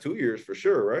those last 2 years for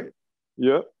sure, right?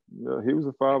 Yep. Yeah, he was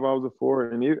a 5, I was a 4.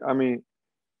 And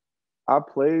I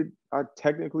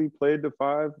technically played the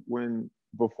 5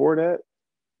 before that,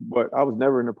 but I was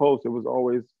never in the post. It was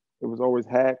always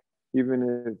Hack.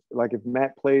 Even if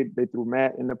Matt played, they threw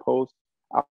Matt in the post.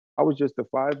 I was just the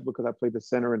 5 because I played the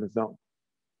center in the zone.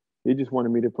 He just wanted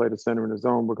me to play the center in the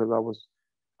zone because I was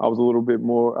a little bit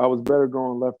more. I was better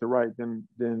going left to right than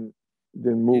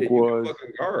Mook was. You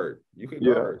could guard. You could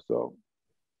guard. So,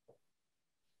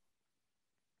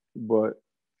 but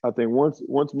I think once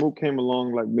Mook came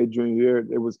along, like mid junior year,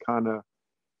 it was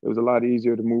a lot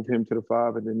easier to move him to the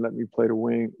 5 and then let me play the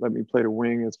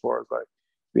wing as far as like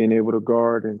being able to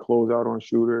guard and close out on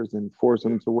shooters and force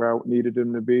them to where I needed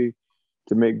them to be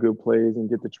to make good plays and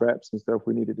get the traps and stuff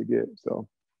we needed to get. So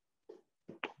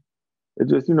it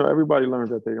just, everybody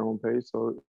learns at their own pace.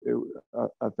 So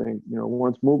I think,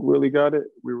 once Mook really got it,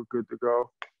 we were good to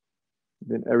go.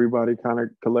 Then everybody kind of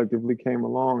collectively came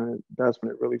along, and that's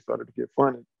when it really started to get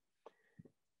funny.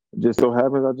 It just so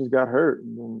happens I just got hurt,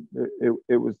 and then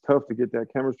it was tough to get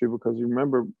that chemistry because you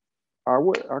remember I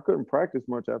couldn't practice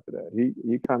much after that.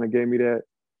 He kind of gave me that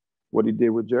what he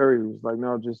did with Jerry. He was like,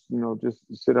 no, just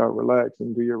sit out, relax,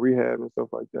 and do your rehab and stuff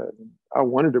like that. And I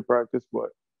wanted to practice, but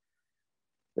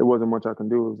it wasn't much I can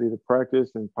do. It was either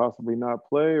practice and possibly not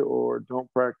play, or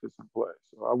don't practice and play.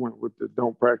 So I went with the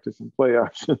don't practice and play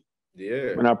option.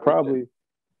 Yeah. And I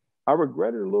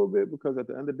regret it a little bit because at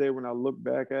the end of the day, when I look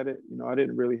back at it, I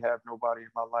didn't really have nobody in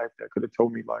my life that could have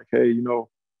told me like, hey,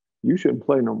 you shouldn't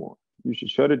play no more. You should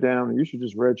shut it down and you should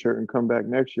just redshirt and come back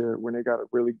next year when they got a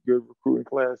really good recruiting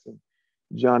class and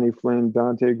Johnny Flynn,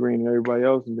 Dante Green, and everybody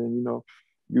else. And then,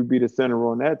 you be the center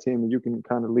on that team and you can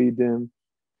kind of lead them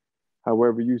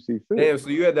however you see fit. Damn, so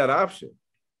you had that option.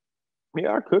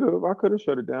 Yeah, I could have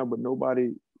shut it down, but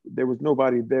there was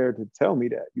nobody there to tell me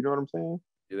that. You know what I'm saying?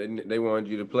 Yeah, they wanted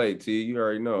you to play, T. You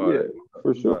already know. Yeah,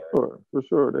 for sure.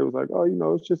 They was like, oh,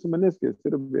 it's just a meniscus.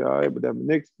 It'll be all right. But that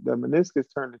meniscus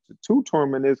turned into 2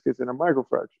 torn meniscus and a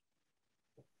microfracture.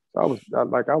 So I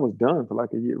was done for like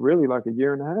a year, really like a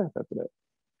year and a half after that.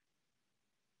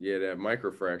 Yeah, that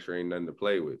microfracture ain't nothing to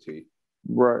play with, T.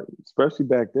 Right, especially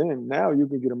back then. Now you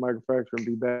can get a microfracture and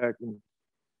be back in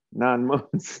 9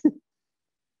 months.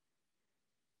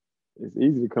 It's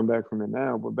easy to come back from it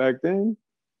now, but back then,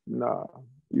 nah.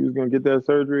 You was gonna get that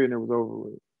surgery and it was over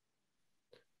with.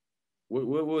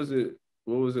 What was it?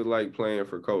 What was it like playing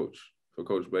for Coach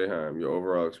Boeheim? Your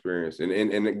overall experience,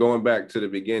 and going back to the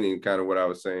beginning, kind of what I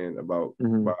was saying about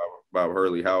Bob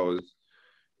Hurley. How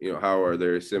are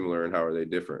they similar and how are they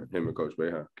different? Him and Coach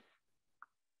Boeheim.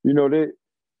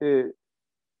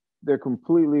 They're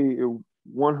completely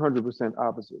 100%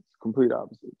 opposites, complete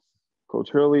opposites. Coach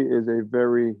Hurley is a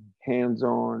very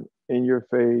hands-on, in your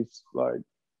face, like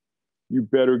you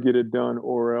better get it done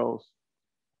or else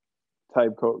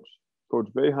type coach. Coach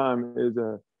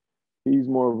Boeheim he's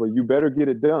more of a you better get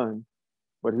it done,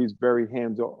 but he's very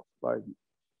hands-off. Like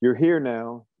you're here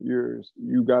now,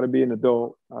 you got to be an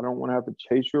adult. I don't want to have to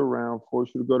chase you around, force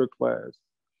you to go to class.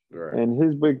 Right. And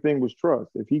his big thing was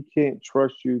trust. If he can't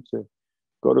trust you to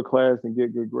go to class and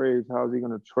get good grades, how is he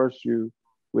going to trust you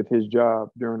with his job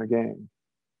during a game?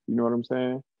 You know what I'm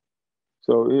saying?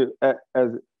 So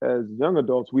as young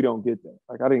adults, we don't get that.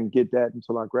 Like I didn't get that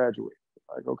until I graduated.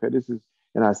 Like, okay,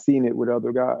 and I seen it with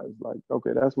other guys. Like, okay,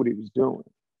 that's what he was doing.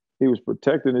 He was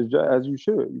protecting his job, as you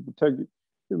should. You protect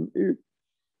you're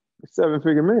a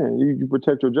 7-figure man. You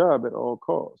protect your job at all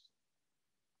costs.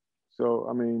 So,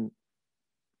 I mean,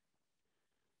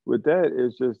 with that,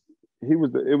 it's just it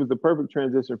was the perfect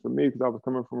transition for me because I was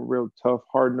coming from a real tough,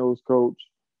 hard-nosed coach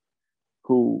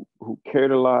who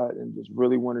cared a lot and just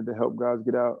really wanted to help guys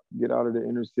get out of the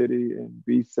inner city and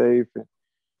be safe and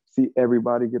see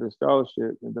everybody get a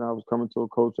scholarship. And then I was coming to a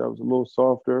coach that was a little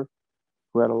softer,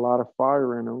 who had a lot of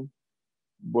fire in him,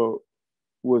 but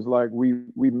was like we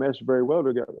meshed very well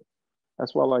together.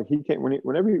 That's why like he came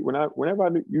whenever I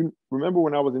knew, you remember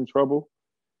when I was in trouble,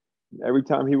 every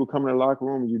time he would come in the locker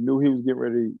room and you knew he was getting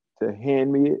ready to hand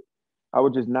me it, I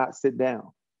would just not sit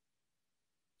down.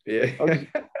 Yeah.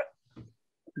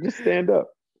 Just stand up.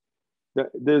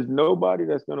 There's nobody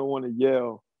that's going to want to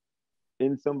yell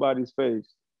in somebody's face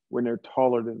when they're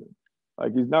taller than them.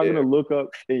 Like he's not going to look up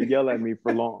and yell at me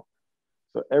for long.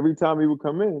 So every time he would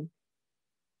come in,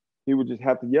 he would just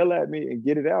have to yell at me and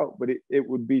get it out, but it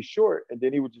would be short, and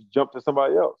then he would just jump to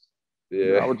somebody else. Yeah.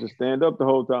 And I would just stand up the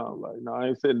whole time. Like, no, I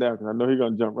ain't sitting down because I know he's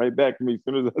going to jump right back to me as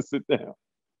soon as I sit down.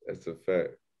 That's a fact.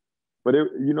 But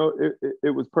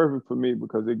it was perfect for me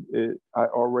because I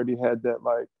already had that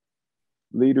like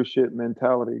leadership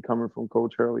mentality coming from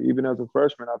Coach Hurley. Even as a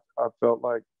freshman, I felt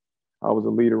like I was a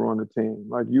leader on the team.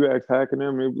 Like you asked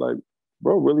Hackenham, he was like,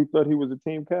 bro, really thought he was a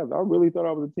team captain. I really thought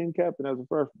I was a team captain as a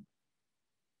freshman.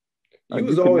 You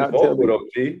was always vocal though,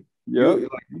 G. Yeah.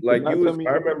 I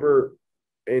remember,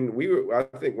 and I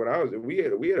think when we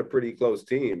had a pretty close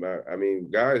team. I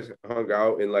mean, guys hung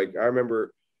out, and like I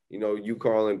remember, you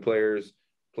calling players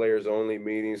only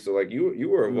meetings. So like you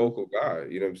were a vocal guy.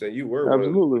 You know what I'm saying? You were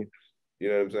absolutely. You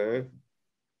know what I'm saying?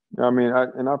 I mean,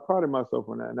 I prided myself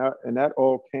on that, and that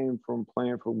all came from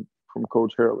playing from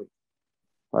Coach Hurley.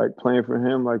 Like playing for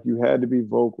him, like you had to be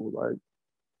vocal. Like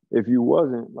if you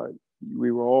wasn't, like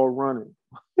we were all running.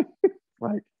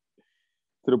 Like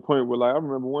to the point where, like, I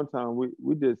remember one time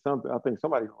we did something. I think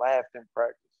somebody laughed in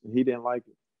practice and he didn't like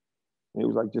it. And he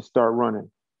was like, just start running.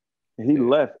 And he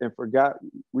left and forgot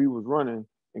we was running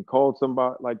and called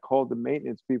somebody, like called the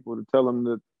maintenance people to tell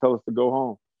us to go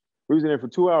home. We was in there for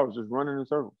 2 hours just running in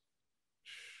circles.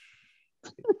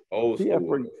 Old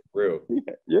school, real.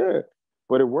 Yeah.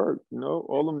 But it worked, you know,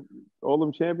 all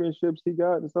them championships he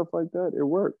got and stuff like that, it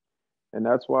worked. And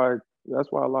that's why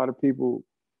a lot of people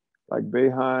like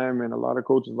Boeheim and a lot of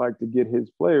coaches like to get his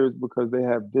players because they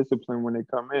have discipline when they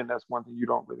come in. That's one thing you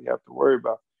don't really have to worry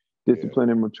about. Discipline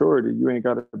and maturity. You ain't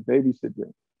got to babysit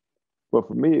them. But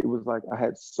for me, it was like I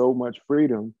had so much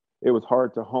freedom. It was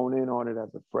hard to hone in on it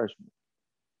as a freshman.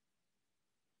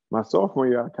 My sophomore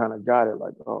year, I kind of got it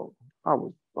like, oh, I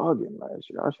was bugging last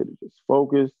year. I should have just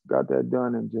focused, got that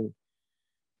done, and just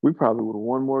we probably would have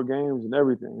won more games and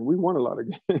everything. And we won a lot of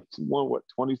games. We won,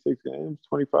 26 games,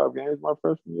 25 games my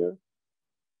freshman year.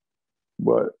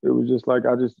 But it was just like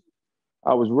I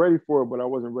was ready for it, but I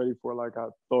wasn't ready for it like I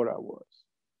thought I was.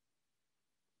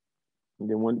 And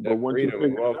then once you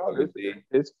figure it out,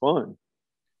 it's fun.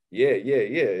 Yeah.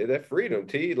 That freedom,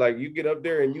 T. Like you get up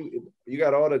there and you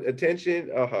got all the attention.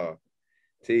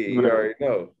 T, you already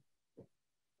know.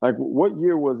 Like, what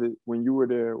year was it when you were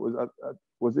there?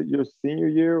 Was it your senior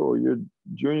year or your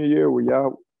junior year where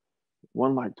y'all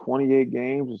won like 28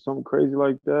 games or something crazy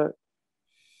like that?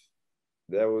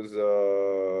 That was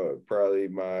probably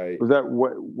my. Was that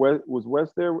was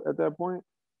West there at that point?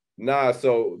 Nah,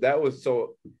 so that was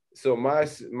my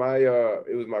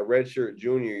it was my redshirt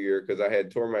junior year because I had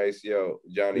tore my ACL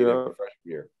Johnny my freshman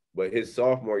year. But his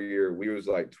sophomore year, we was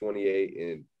like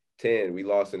 28-10. We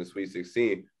lost in the Sweet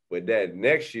 16. But that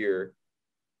next year,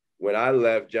 when I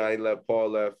left, Johnny left,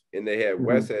 Paul left, and they had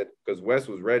Wes because Wes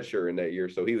was redshirt in that year,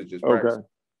 so he was just practicing.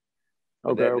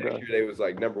 Okay. Next year they was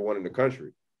like number 1 in the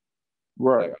country.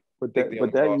 Right. Like, but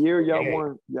that year y'all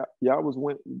won.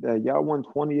 Y'all won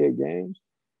 28 games.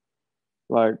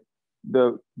 Like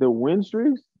the win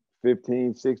streaks,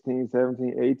 15, 16,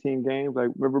 17, 18 games. Like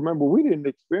remember, we didn't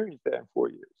experience that in 4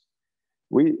 years.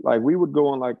 We would go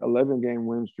on like 11-game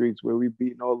win streaks where we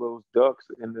beating all those Ducks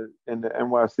in the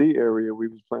NYC area we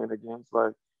was playing against.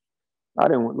 Like I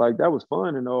didn't like that was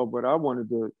fun and all, but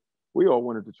we all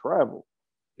wanted to travel.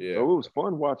 Yeah. So it was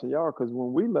fun watching y'all because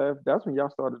when we left, that's when y'all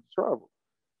started to travel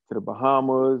to the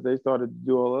Bahamas. They started to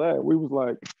do all of that. We was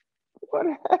like, what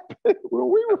happened when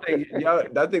we were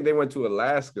I think they went to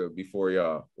Alaska before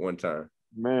y'all one time.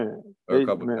 Man. Or a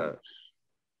couple times.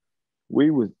 We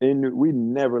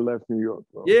never left New York,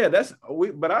 bro. Yeah,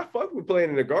 but I fuck with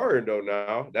playing in the Garden though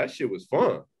now. That shit was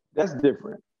fun. That's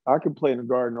different. I can play in the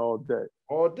Garden all day.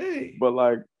 All day. But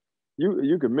like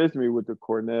you could miss me with the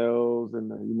Cornells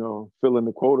and the, filling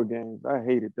the quota games. I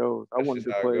hated those. I wanted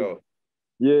to play.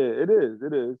 Yeah, it is.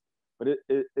 But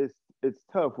it's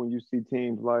tough when you see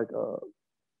teams like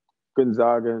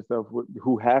Gonzaga and stuff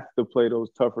who have to play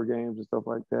those tougher games and stuff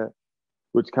like that,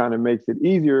 which kind of makes it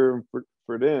easier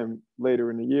for them later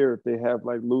in the year if they have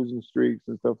like losing streaks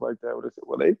and stuff like that. Where they say,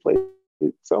 well, they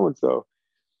played so and so,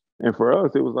 and for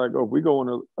us it was like, oh, if we go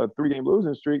on a 3-game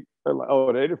losing streak, they're like,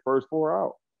 oh, they the first 4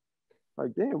 out.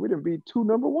 Like, damn, we didn't beat 2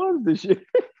 number 1s this year.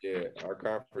 Yeah, our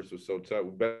conference was so tough.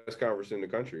 Best conference in the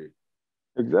country.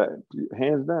 Exactly,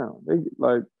 hands down. They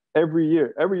like every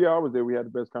year I was there, we had the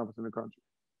best conference in the country.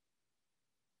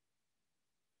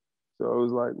 So it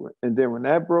was like, and then when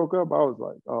that broke up, I was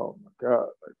like, oh my God,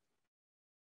 like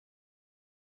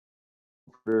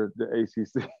for the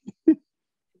ACC.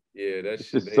 Yeah,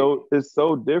 that's it's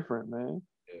so different, man.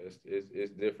 Yeah,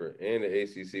 it's different, and the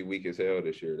ACC weak as hell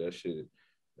this year. That shit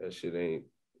ain't.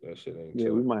 Yeah,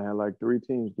 we might have like 3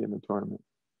 teams getting the tournament.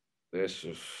 That's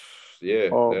just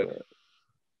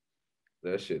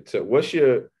that shit. So what's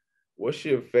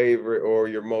your favorite or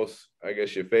your most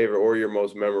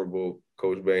memorable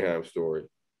Coach Boeheim story?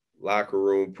 Locker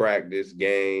room, practice,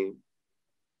 game,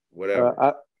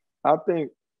 whatever. I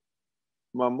think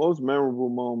my most memorable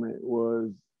moment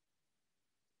was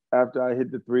after I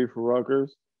hit the 3 for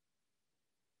Rutgers.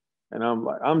 And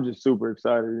I'm just super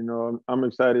excited. I'm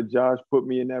excited Josh put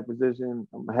me in that position.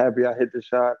 I'm happy I hit the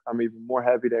shot. I'm even more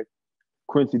happy that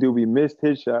Quincy Doobie missed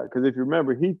his shot. Because if you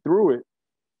remember, he threw it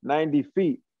 90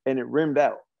 feet and it rimmed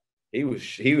out. He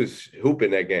was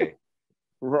hooping that game.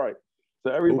 Right.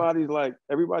 So everybody's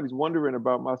wondering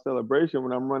about my celebration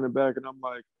when I'm running back, and I'm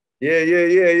like,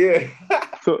 yeah.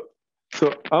 so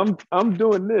I'm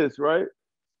doing this, right?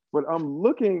 But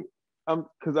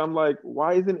because I'm like,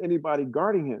 why isn't anybody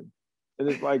guarding him? And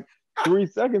it's like 3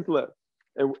 seconds left.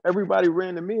 And everybody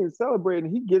ran to me and celebrated.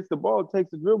 And he gets the ball,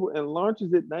 takes the dribble, and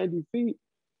launches it 90 feet.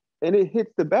 And it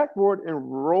hits the backboard and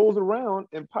rolls around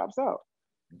and pops out.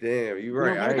 Damn, you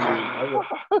right.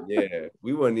 Yeah,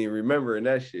 we wasn't even remembering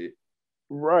that shit.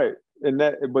 Right. And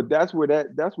that's where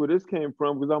this came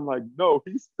from, because I'm like, no,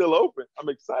 he's still open. I'm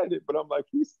excited, but I'm like,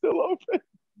 he's still open.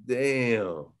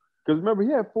 Damn. Because remember,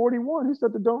 he had 41. He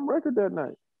set the dome record that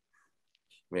night.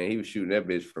 Man, he was shooting that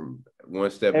bitch from one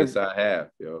step inside half,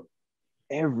 yo.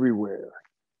 Everywhere.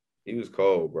 He was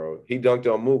cold, bro. He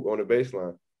dunked on Mook on the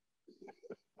baseline.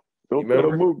 Don't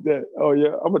tell Mook that. Oh,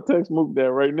 yeah. I'm going to text Mook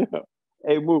that right now.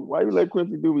 Hey, Mook, why you let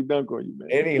Quincy Doobie dunk on you, man?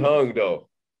 And he hung, though.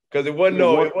 Because it wasn't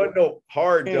no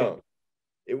hard dunk.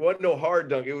 It wasn't no hard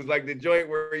dunk. It was like the joint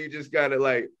where you just got to,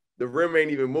 like, the rim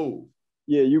ain't even move.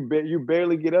 Yeah, you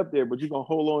barely get up there, but you're going to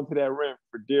hold on to that rim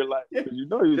for dear life. Because you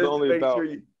know he was only about...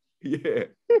 Yeah.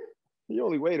 He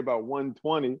only weighed about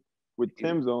 120 with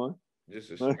Tim's on. Just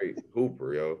a straight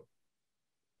hooper, yo.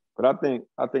 But I think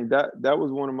that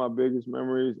was one of my biggest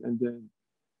memories. And then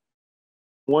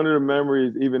one of the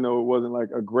memories, even though it wasn't like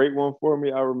a great one for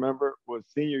me, I remember was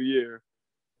senior year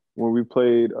when we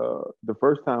played the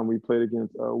first time we played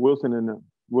against Wilson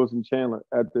Chandler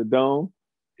at the Dome.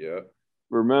 Yeah.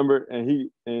 Remember?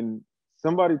 And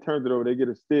somebody turns it over, they get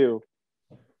a steal.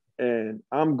 And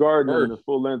I'm guarding him the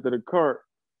full length of the court,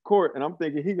 and I'm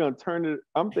thinking he's gonna turn it.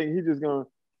 I'm thinking he's just gonna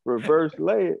reverse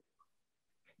lay it.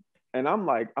 And I'm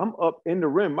like, I'm up in the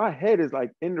rim. My head is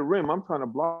like in the rim. I'm trying to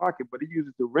block it, but he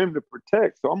uses the rim to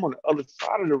protect. So I'm on the other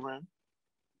side of the rim.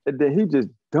 And then he just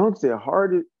dunks it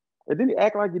hard. And then he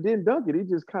act like he didn't dunk it. He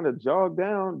just kind of jogged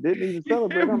down, didn't even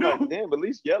celebrate. I'm like, damn, at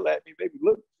least yell at me, maybe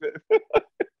look.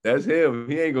 That's him.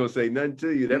 He ain't gonna say nothing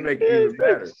to you. That makes it even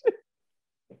better.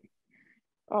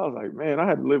 I was like, man, I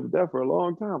had to live with that for a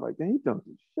long time. Like, man, he dunked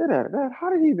the shit out of that. How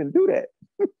did he even do that?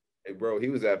 Hey, bro, he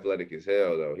was athletic as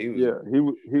hell, though. He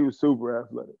was super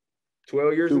athletic.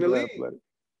 12 years super in the league. Athletic.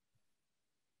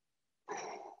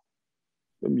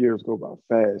 Them years go by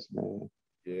fast, man.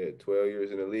 Yeah, 12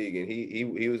 years in the league. And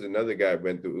he was another guy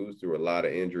who was through a lot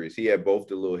of injuries. He had both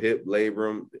the little hip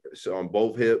labrum on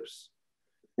both hips.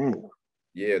 Damn.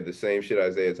 Yeah, the same shit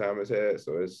Isaiah Thomas had.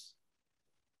 So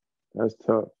that's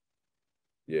tough.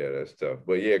 Yeah, that's tough.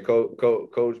 But yeah,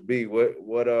 Coach B,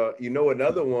 what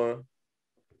another one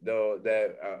though,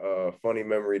 that funny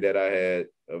memory that I had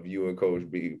of you and Coach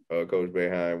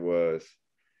Boeheim was,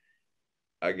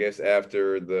 I guess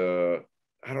after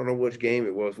I don't know which game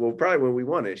it was. Well, probably when we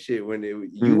won it. Shit, when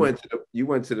you went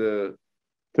to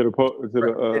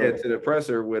the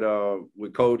presser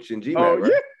with Coach and G-Mac,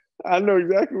 right? Yeah, I know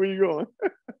exactly where you're going.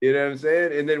 You know what I'm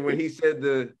saying? And then when he said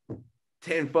the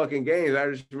 10 fucking games, I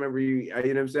just remember you know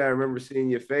what I'm saying? I remember seeing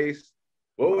your face.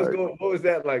 What was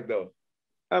that like, though?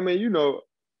 I mean,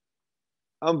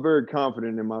 I'm very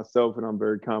confident in myself and I'm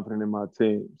very confident in my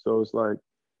team. So it's like,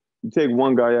 you take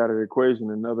one guy out of the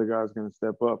equation, another guy's going to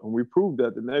step up. And we proved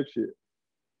that the next year.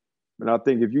 And I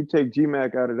think if you take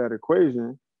G-Mac out of that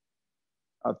equation,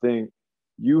 I think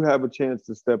you have a chance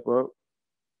to step up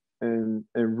and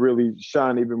really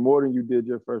shine even more than you did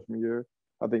your freshman year.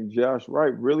 I think Josh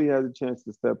Wright really has a chance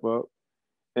to step up.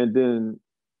 And then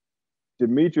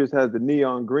Demetrius has the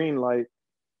neon green light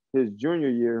his junior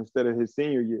year instead of his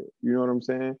senior year. You know what I'm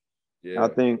saying? Yeah.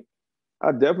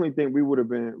 I definitely think we would have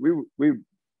been, we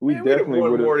definitely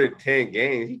won would have more than 10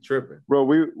 games. He tripping. Bro,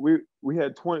 we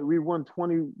had 20, we won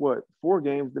 4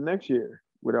 games the next year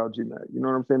without G-Mac. You know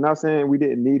what I'm saying? Not saying we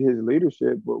didn't need his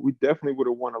leadership, but we definitely would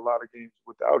have won a lot of games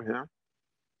without him.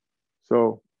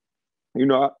 So,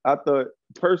 I thought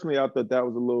that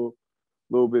was a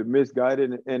little bit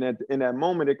misguided. And in that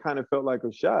moment, it kind of felt like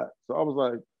a shot. So I was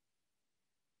like,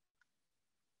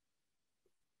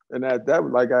 and at that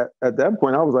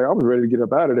point, I was ready to get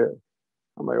up out of there.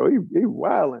 I'm like, oh, he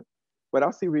wilding. But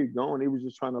I see where he's going. He was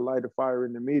just trying to light a fire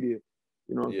in the media.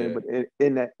 You know what I'm saying? But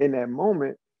in that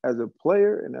moment, as a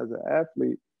player and as an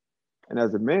athlete and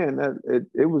as a man,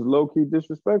 it was low-key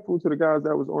disrespectful to the guys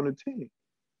that was on the team.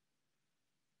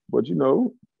 But,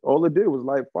 all it did was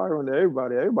light fire under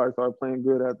everybody. Everybody started playing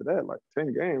good after that. Like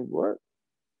 10 games, what?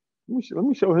 Let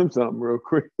me show him something real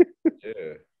quick.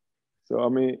 Yeah. So, I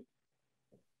mean,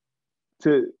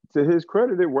 to his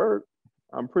credit, it worked.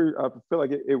 I feel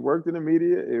like it worked in the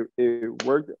media. It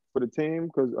worked for the team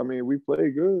because, I mean, we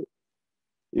played good.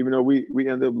 Even though we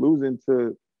ended up losing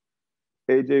to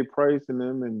AJ Price and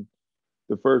them in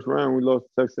the first round, we lost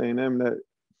to Texas A&M that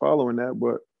following that.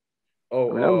 But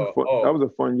that was a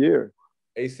fun year.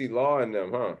 AC Law and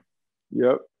them, huh?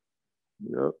 Yep.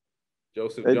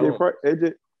 Joseph Jones.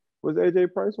 Was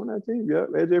AJ Price on that team? Yep.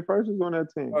 AJ Price was on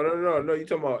that team. Oh, no. You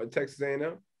talking about Texas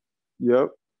A&M? Yep.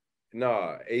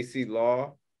 Nah, AC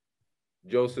Law,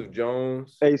 Joseph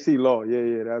Jones. AC Law,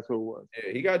 yeah, that's who it was.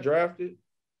 Yeah, he got drafted.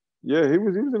 Yeah, he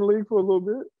was in the league for a little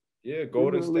bit. Yeah, He was in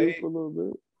Golden the league State. for a little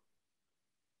bit.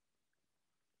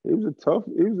 He was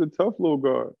a tough little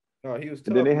guard. No, he was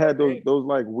And then tough. they had those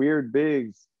like weird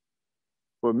bigs.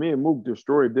 But me and Mook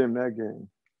destroyed them that game.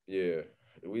 Yeah,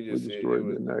 we We just said it destroyed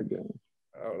was. them that game.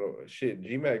 I don't know. Shit,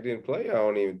 G-Mac didn't play. I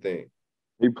don't even think.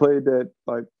 He played that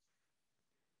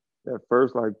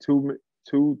first like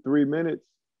 2-3 minutes,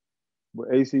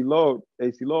 but AC Law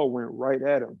went right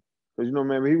at him. Because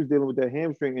remember, he was dealing with that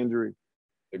hamstring injury.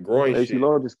 The groin AC shit.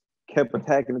 Law just kept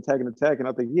attacking. I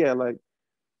think he had like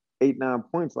 8-9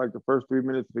 points like the first 3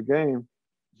 minutes of the game.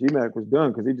 GMAC was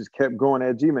done because he just kept going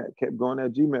at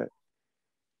GMAC.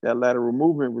 That lateral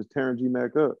movement was tearing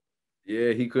GMAC up.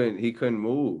 Yeah, he couldn't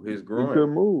move his He groin.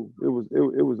 couldn't move. It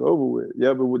was over with.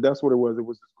 Yeah, but that's what it was. It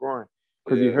was his groin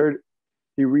because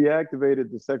he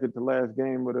reactivated the second to last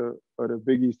game of the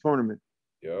Big East tournament.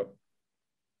 Yep.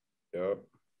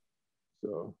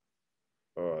 So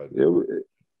Oh,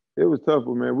 it was tough,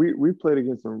 but man, we played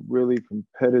against some really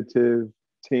competitive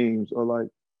teams. Or like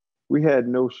we had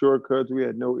no shortcuts. We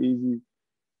had no easy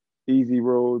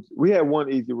roads. We had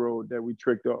one easy road that we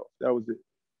tricked off. That was it.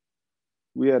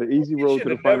 We had an easy road to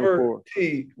the Final Four.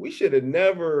 We should have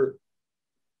never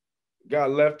got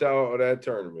left out of that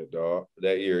tournament, dog.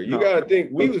 That year, you gotta think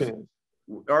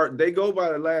they go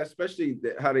by the last, especially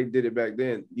how they did it back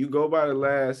then. You go by the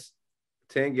last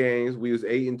 10 games. We was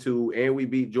 8-2, and we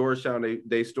beat Georgetown.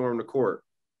 They stormed the court.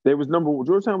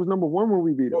 Georgetown was number one when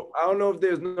we beat them. Well, I don't know if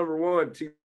there's number one.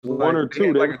 One or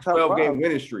two. They had like a 12-game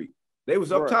winning streak. They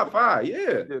was up top 5.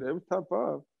 Yeah, they was top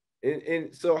 5.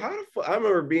 And so how the fuck? I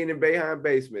remember being in Boeheim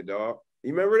basement, dog.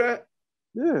 You remember that?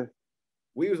 Yeah.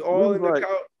 We was all in the couch.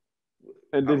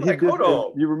 And then hold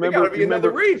on. You remember? We gotta be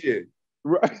another region.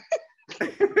 Right.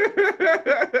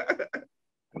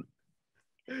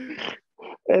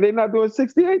 And they not doing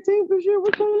 68 teams this year.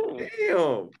 What's going on?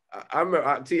 Damn. I remember.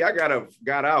 I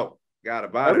got out. Got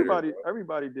about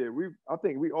Everybody did. I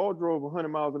think we all drove 100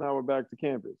 miles an hour back to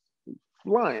campus,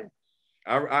 flying.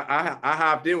 I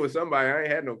hopped in with somebody. I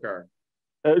ain't had no car.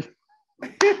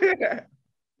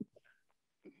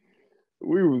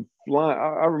 We was flying.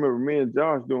 I remember me and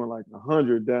Josh doing like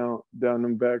 100 down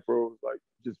them back roads, like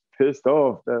just pissed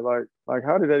off that like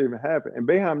how did that even happen? And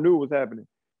Boeheim knew it was happening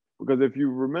because if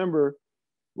you remember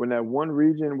when that one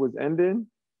region was ending,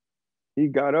 he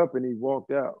got up and he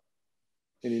walked out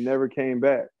and he never came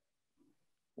back.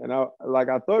 And I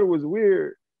thought it was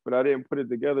weird, but I didn't put it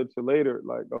together till later.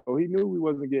 Like, oh, he knew we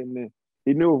wasn't getting in.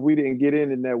 He knew if we didn't get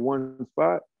in that one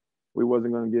spot, we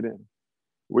wasn't gonna get in.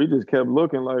 We just kept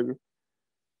looking like,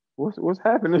 what's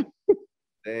happening?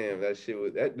 Damn, that shit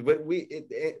was that. But we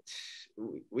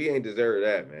ain't deserve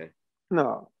that, man.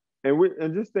 No,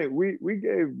 and just think we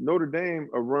gave Notre Dame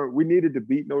a run. We needed to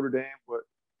beat Notre Dame, but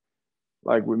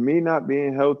like with me not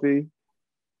being healthy,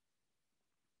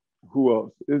 who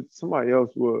else? Somebody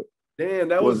else would. Damn,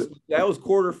 that was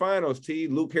quarterfinals.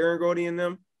 Luke Herringody and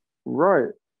them. Right.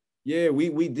 Yeah,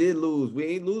 we did lose. We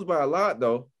ain't lose by a lot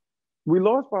though. We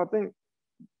lost by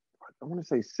I want to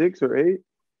say 6 or 8.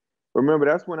 Remember,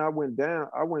 that's when I went down.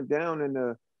 I went down in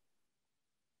the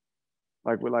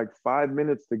with 5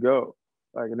 minutes to go.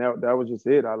 And that was just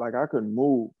it. I couldn't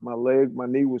move. My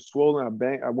knee was swollen.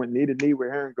 I went knee to knee with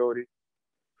Herringody.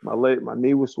 My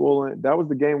knee was swollen. That was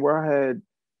the game where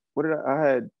I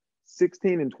had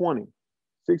 16 and 20.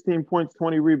 16 points,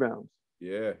 20 rebounds.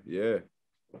 Yeah.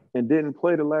 And didn't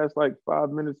play the last 5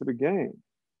 minutes of the game.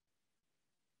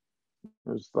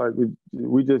 It's like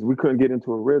we couldn't get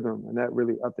into a rhythm, and I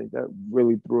think that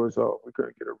really threw us off. We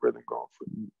couldn't get a rhythm going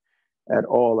at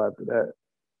all after that.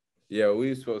 Yeah, we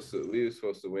were supposed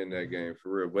to win that game for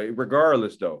real. But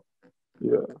regardless, though.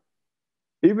 Yeah.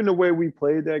 Even the way we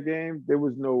played that game, there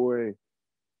was no way,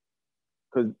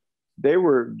 because they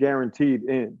were guaranteed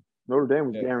in. Notre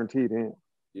Dame was guaranteed in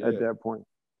at that point,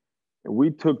 and we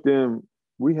took them.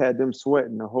 We had them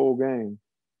sweating the whole game.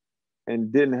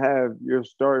 And didn't have your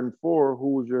starting 4, who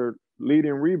was your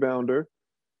leading rebounder.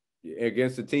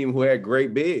 Against a team who had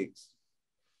great bigs.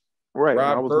 Right.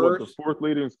 I was the 4th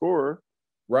leading scorer.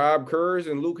 Rob Kurz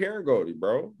and Luke Herringody,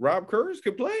 bro. Rob Kurz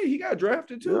could play. He got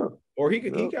drafted too. Yeah. Or he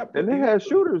got. And they had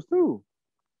shooters too.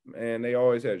 Man, they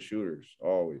always had shooters.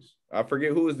 Always. I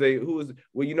forget who was.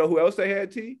 Well, you know who else they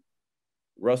had, T?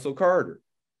 Russell Carter.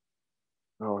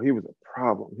 Oh, he was a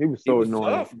problem. He was so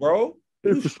annoying. Tough, bro. He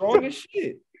was strong as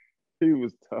shit. He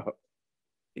was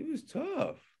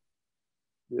tough.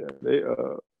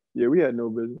 Yeah, we had no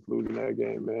business losing that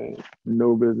game, man.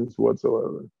 No business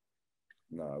whatsoever.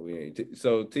 Nah, we ain't.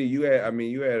 So T, you had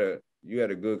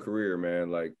a good career, man.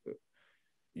 Like,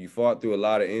 you fought through a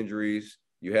lot of injuries.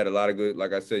 You had a lot of good,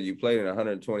 like I said, you played in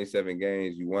 127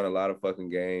 games. You won a lot of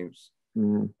fucking games.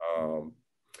 Mm.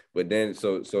 But then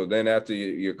then after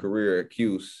your career at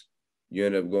Cuse, you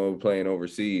end up going playing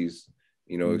overseas.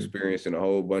 Experiencing a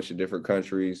whole bunch of different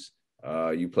countries.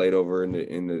 You played over in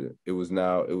the it was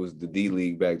the D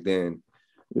League back then.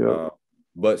 Yeah.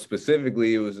 But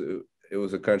specifically, it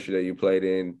was a country that you played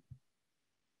in,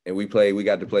 and we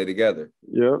got to play together.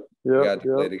 Yep. We got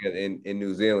to play together in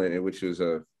New Zealand, which was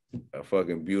a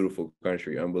fucking beautiful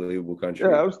country, unbelievable country.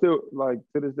 Yeah, I'm still like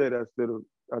to this day.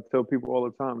 I tell people all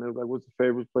the time. They're like, "What's the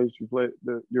favorite place you play?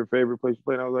 Your favorite place you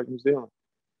play?" And I was like, New Zealand,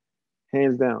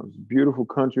 hands down. It's a beautiful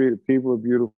country. The people are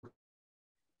beautiful.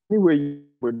 Anywhere you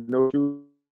with no shoes,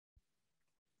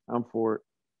 I'm for it.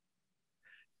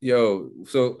 Yo,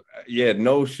 so yeah,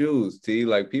 no shoes, T.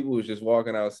 Like people was just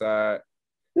walking outside.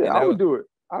 Yeah, I would do it.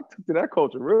 I took to that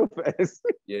culture real fast.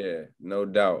 Yeah, no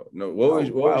doubt. No, what was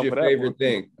your favorite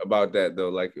thing about that though?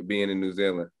 Like being in New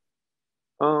Zealand.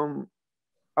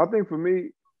 I think for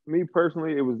me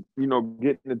personally, it was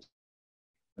getting to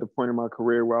the point in my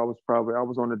career where I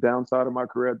was on the downside of my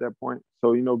career at that point.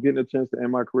 So getting a chance to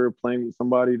end my career playing with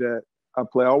somebody that I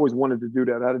always wanted to do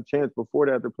that. I had a chance before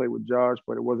that to play with Josh,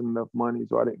 but it wasn't enough money,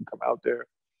 so I didn't come out there.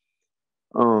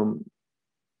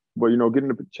 But getting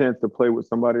the chance to play with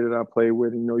somebody that I played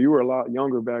with, you were a lot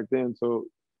younger back then, so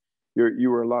you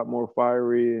were a lot more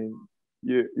fiery, and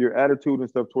your attitude and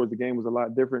stuff towards the game was a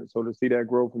lot different. So to see that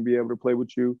growth and be able to play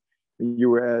with you, and you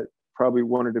were at probably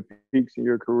one of the peaks in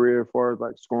your career as far as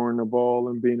like scoring the ball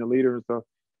and being a leader and stuff,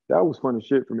 that was fun as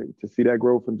shit for me to see that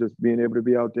growth and just being able to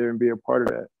be out there and be a part of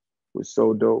that was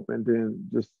so dope. And then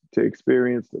just to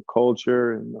experience the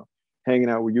culture and hanging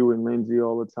out with you and Lindsay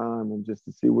all the time and just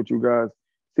to see what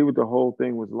the whole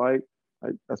thing was like.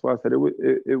 That's why I said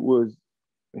it was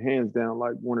hands down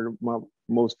like one of my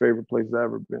most favorite places I've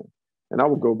ever been. And I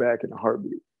would go back in a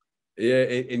heartbeat. Yeah,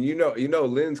 and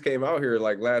Linz came out here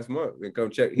like last month and come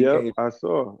check. I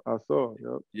saw.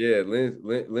 Yep. Yeah, Linz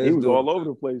he was all over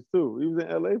the place too. He was in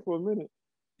LA for a minute.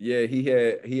 Yeah, he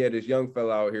had this young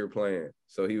fella out here playing.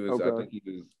 So he was. Okay. I think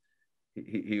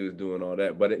he was doing all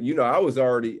that. But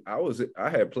I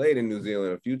had played in New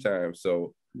Zealand a few times.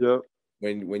 So yep.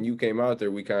 When you came out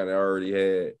there, we kind of already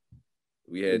had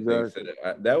exactly. things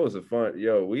that was a fun.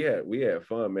 We had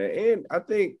fun, man. And I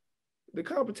think the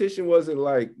competition wasn't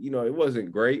like, it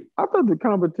wasn't great. I thought the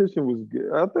competition was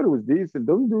good. I thought it was decent.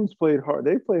 Those dudes played hard.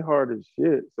 They play hard as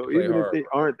shit. So even if they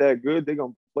aren't that good, they're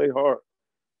gonna play hard.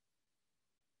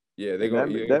 Yeah,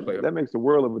 that makes a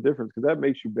world of a difference because that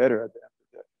makes you better at the end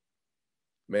of the day.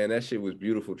 Man, that shit was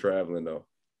beautiful traveling though.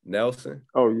 Nelson.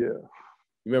 Oh yeah.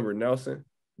 You remember Nelson?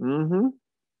 Mm-hmm.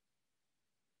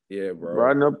 Yeah, bro.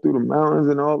 Riding up through the mountains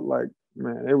and all, like,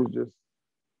 man, it was just.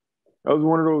 That was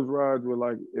one of those rides where,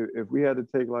 like, if we had to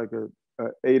take like a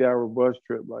 8-hour bus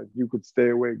trip, like you could stay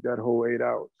awake that whole 8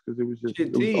 hours because it was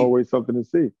always something to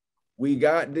see. We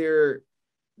got there,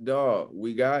 dog.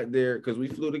 We got there because we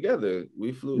flew together.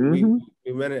 We flew. Mm-hmm.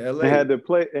 We met in LA. It had to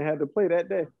play that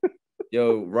day.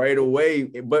 Yo, right away.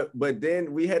 But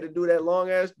then we had to do that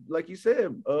long ass, like you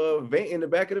said, van in the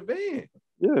back of the van.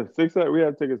 Yeah, 6 hours. We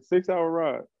had to take a 6-hour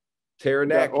ride.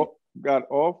 Taranaki. Got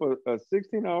off a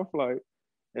 16-hour flight.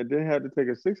 And then had to take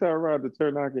a 6-hour ride to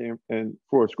Taranaki and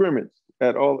for a scrimmage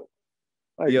at all.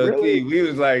 Like, yo, really? We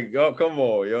was like, oh, come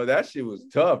on, yo, that shit was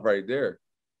tough right there.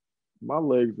 My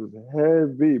legs was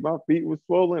heavy. My feet was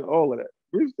swollen, all of that.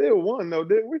 We still won though,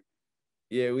 didn't we?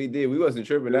 Yeah, we did. We wasn't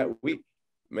tripping that week.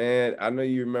 Man, I know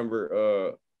you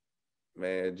remember,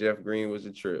 man, Jeff Green was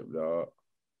a trip, dog.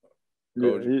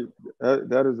 Yeah,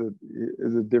 that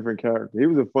is a different character. He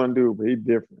was a fun dude, but he's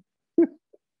different.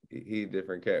 He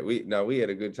different cat. We had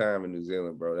a good time in New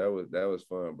Zealand, bro. That was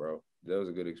fun, bro. That was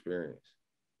a good experience.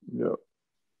 Yep.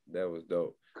 That was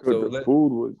dope. So the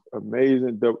food was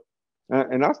amazing. Dope.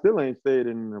 And I still ain't stayed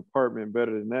in an apartment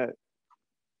better than that.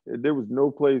 There was no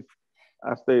place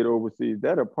I stayed overseas.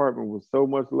 That apartment was so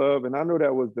much love. And I know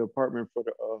that was the apartment for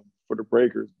the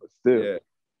Breakers, but still. Yeah.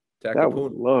 That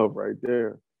was love right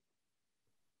there.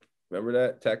 Remember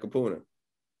that? Takapuna.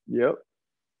 Yep.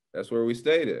 That's where we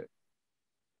stayed at.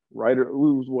 Right, we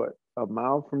was what, a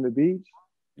mile from the beach?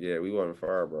 Yeah, we wasn't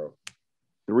far, bro.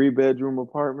 3-bedroom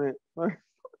apartment. That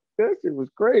shit was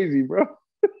crazy, bro.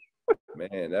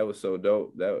 Man, that was so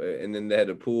dope. And then they had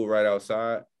the pool right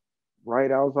outside.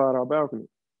 Right outside our balcony.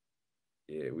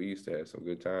 Yeah, we used to have some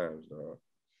good times, dog.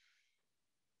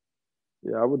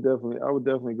 Yeah, I would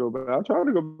definitely go back. I tried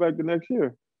to go back the next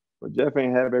year, but Jeff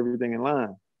ain't have everything in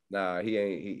line. Nah, he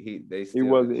ain't. He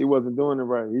wasn't doing it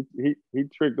right. He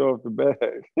tricked off the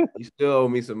bag. He still owe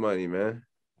me some money, man.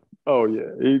 Oh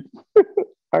yeah.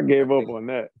 I gave up on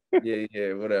that.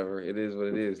 Yeah, whatever. It is what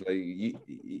it is.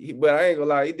 Like, but I ain't gonna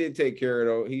lie, he did take care of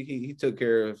though. He took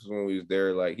care of us when we was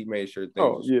there. Like, he made sure things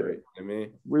were straight. I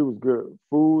mean, we was good.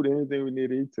 Food, anything we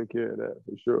needed, he took care of that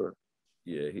for sure.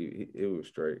 Yeah, it was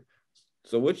straight.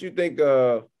 So, what you think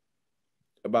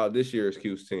about this year's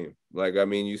Q's team? Like, I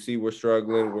mean, you see, we're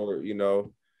struggling.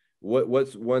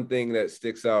 What's one thing that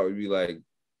sticks out? Would be like,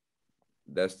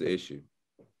 that's the issue.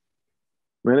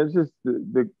 Man, it's just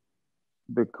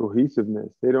the cohesiveness.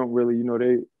 They don't really,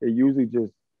 they usually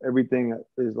just everything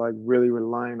is like really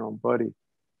relying on Buddy,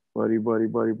 and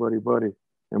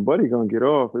Buddy gonna get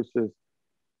off. It's just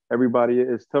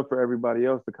it's tough for everybody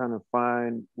else to kind of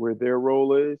find where their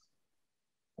role is,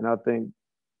 and I think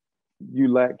you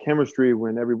lack chemistry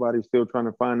when everybody's still trying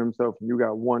to find themselves, and you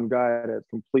got one guy that's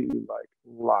completely like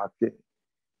locked in.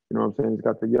 You know what I'm saying? He's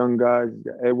got the young guys. He's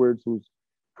got Edwards, who's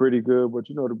pretty good, but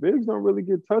the bigs don't really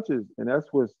get touches, and that's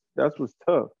what's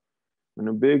tough. When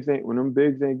them bigs ain't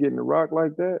getting the rock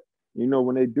like that,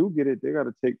 when they do get it, they got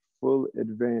to take full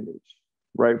advantage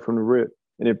right from the rip.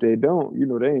 And if they don't,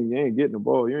 you ain't getting the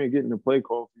ball. You ain't getting the play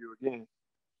call for you again.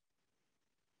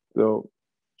 So,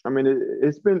 I mean,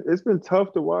 it's been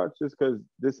tough to watch just because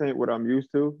this ain't what I'm used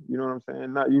to. You know what I'm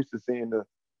saying? Not used to seeing the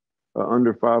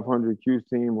under 500 Q's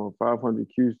team or 500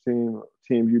 Q's team,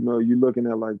 you're looking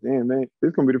at like, damn, man, this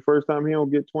is going to be the first time he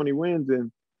don't get 20 wins in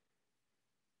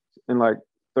like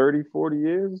 30, 40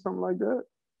 years or something like that.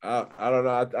 I don't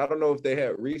know. I don't know if they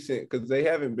had recent, because they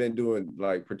haven't been doing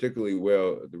like particularly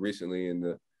well recently in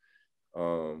the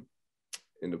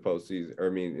postseason, or I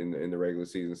mean in the regular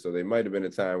season. So they might have been a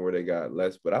time where they got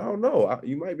less, but I don't know.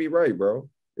 You might be right, bro.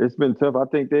 It's been tough. I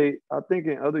think in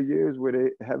other years where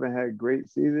they haven't had great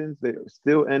seasons, they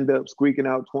still end up squeaking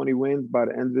out 20 wins by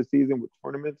the end of the season with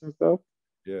tournaments and stuff.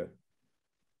 Yeah.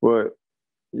 But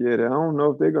yeah, I don't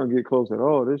know if they're gonna get close at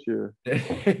all this year.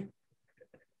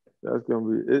 That's gonna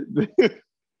be it.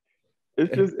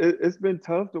 It's been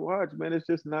tough to watch, man. It's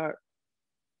just not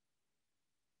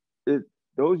it.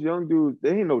 Those young dudes,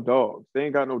 they ain't no dogs. They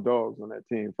ain't got no dogs on that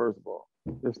team. First of all,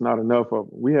 it's not enough of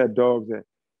them. We had dogs at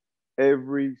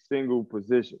every single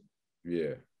position.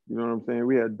 Yeah. You know what I'm saying?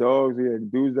 We had dogs. We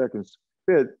had dudes that can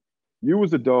spit. You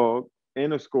was a dog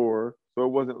and a scorer, so it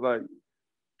wasn't like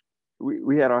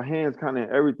we had our hands kind of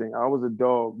in everything. I was a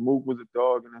dog. Mook was a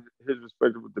dog in his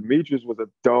respective. Demetrius was a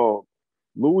dog.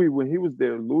 Louis, when he was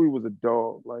there, Louis was a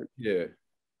dog. Like, yeah,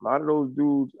 a lot of those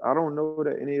dudes, I don't know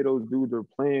that any of those dudes are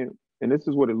playing, and this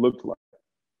is what it looks like.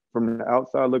 From the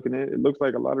outside looking in, it looks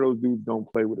like a lot of those dudes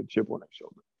don't play with a chip on their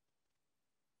shoulder.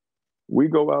 We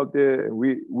go out there and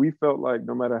we felt like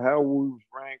no matter how we was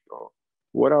ranked or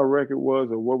what our record was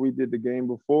or what we did the game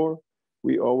before,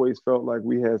 we always felt like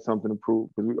we had something to prove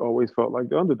because we always felt like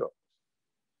the underdogs.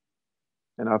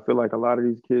 And I feel like a lot of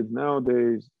these kids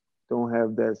nowadays don't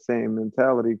have that same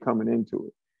mentality coming into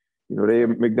it. They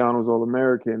McDonald's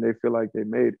All-American, they feel like they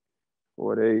made it.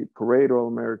 Or they Parade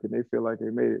All-American, they feel like they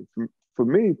made it. For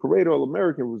me, Parade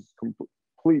All-American was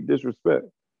complete disrespect.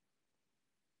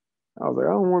 I was like, I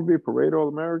don't want to be a Parade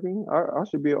All-American. I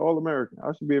should be an All-American.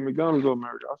 I should be a McDonald's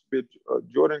All-American. I should be a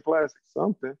Jordan Classic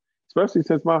something, especially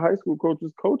since my high school coach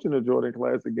was coaching a Jordan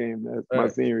Classic game that's my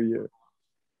senior year.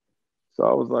 So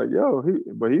I was like, yo,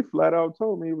 but he flat out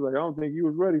told me, he was like, I don't think he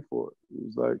was ready for it. He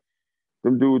was like,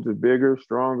 them dudes are bigger,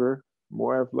 stronger,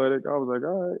 more athletic. I was like,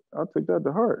 all right, I took that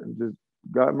to heart and just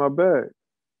got in my bag.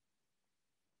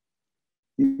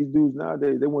 These dudes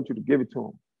nowadays, they want you to give it to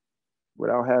them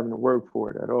without having to work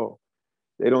for it at all.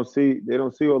 They don't see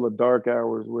all the dark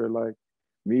hours where like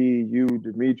me, you,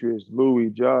 Demetrius, Louis,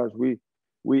 Josh, we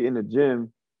in the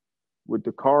gym with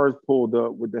the cars pulled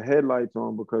up with the headlights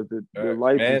on because the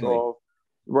lights is off.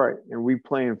 Right. And we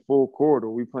playing full court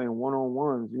or we playing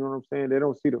one-on-ones. You know what I'm saying? They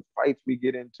don't see the fights we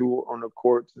get into on the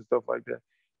courts and stuff like that.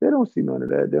 They don't see none of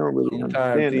that. They don't really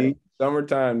understand that.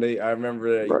 Summertime, I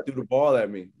remember that you threw the ball at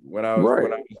me when I was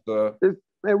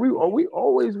man, we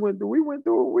always went through. We went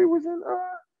through. We was in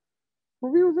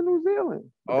when we was in New Zealand.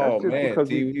 That's just because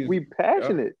we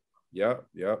passionate. Yep.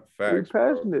 Facts. We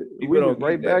passionate. We was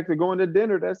right back to going to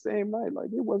dinner that same night. Like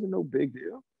it wasn't no big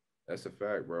deal. That's a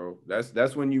fact, bro.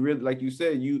 That's when you really, like you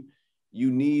said, you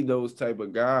need those type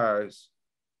of guys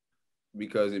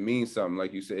because it means something.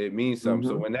 Like you said, it means something.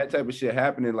 So when that type of shit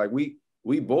happening, like we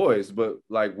boys, but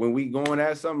like when we going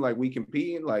at something, like we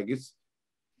competing, like it's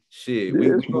shit.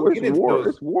 Yeah, it's war.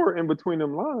 It's war in between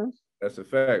them lines. That's a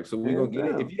fact. So we gonna get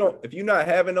it. If you're not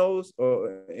having those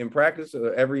in practice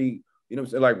every, you know what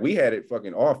I'm saying? Like we had it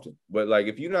fucking often, but like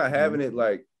if you're not having it,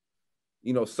 like,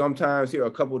 sometimes here,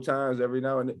 a couple times every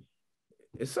now and then,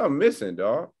 it's something missing,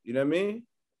 dog. You know what I mean?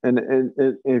 And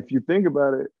if you think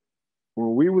about it,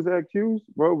 when we was at Q's,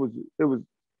 bro, it was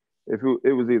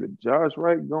either Josh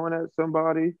Wright going at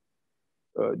somebody,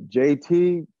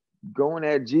 JT going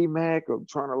at G Mac or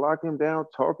trying to lock him down,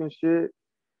 talking shit.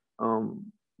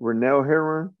 Renell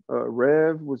Heron,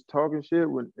 Rev was talking shit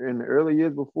when in the early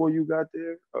years before you got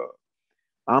there.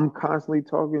 I'm constantly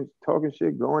talking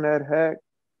shit, going at Hack.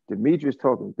 Demetrius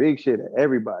talking big shit at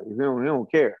everybody. He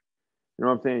don't care. You know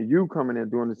what I'm saying? You coming in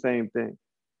doing the same thing.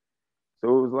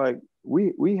 So it was like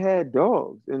we had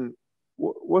dogs. And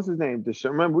what's his name?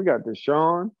 Deshaun. Remember, we got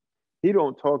Deshaun. He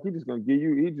don't talk. He just gonna give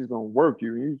you. He just gonna work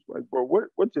you. And you like, bro,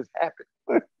 what just happened?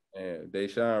 Man,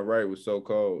 Deshaun Wright was so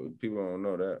cold. People don't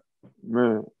know that.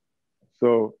 Man.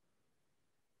 So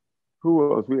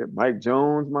who else? We had Mike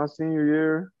Jones my senior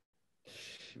year.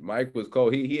 Mike was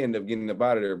cold. He ended up getting up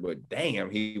out of there, but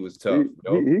damn, he was tough.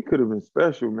 He could have been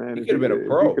special, man. He could have been a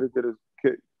pro.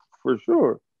 For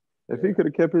sure. If he could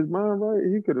have kept his mind right,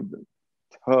 he could have been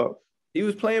tough. He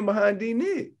was playing behind D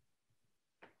Nick.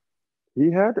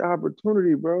 He had the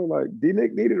opportunity, bro. Like D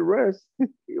Nick needed a rest.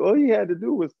 All he had to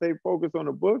do was stay focused on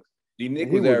the books. D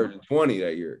Nick was averaging 20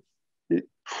 that year.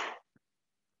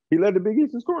 He led the Big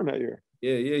East in scoring that year.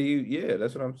 Yeah,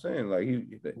 that's what I'm saying. Like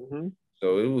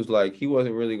So it was like he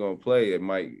wasn't really gonna play at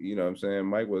Mike. You know what I'm saying?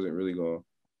 Mike wasn't really going.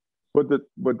 But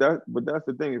that's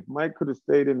the thing. If Mike could have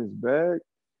stayed in his bag,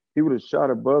 he would have shot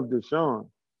above Deshaun.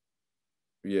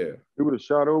 Yeah. He would have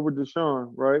shot over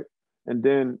Deshaun, right? And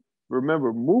then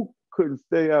remember, Mook couldn't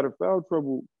stay out of foul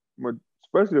trouble,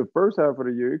 especially the first half of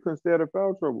the year. He couldn't stay out of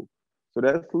foul trouble. So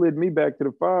that slid me back to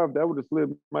the 5. That would have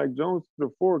slid Mike Jones to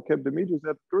the 4, kept Demetrius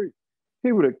at the 3.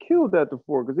 He would have killed at the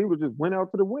 4 because he would just went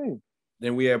out to the wing.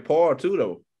 Then we had Paul too,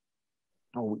 though.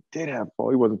 Oh, we did have Paul.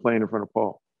 He wasn't playing in front of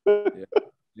Paul. Yeah.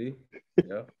 See?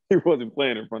 Yeah. He wasn't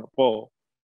playing in front of Paul.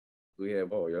 We had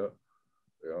Paul, yeah.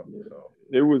 So.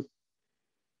 It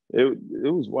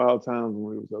was wild times when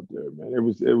we was up there, man.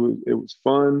 It was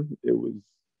fun. It was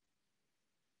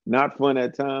not fun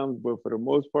at times, but for the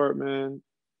most part, man,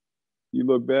 you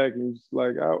look back and it's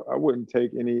like I wouldn't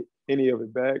take any of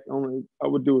it back. Only I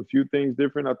would do a few things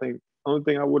different. I think the only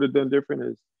thing I would have done different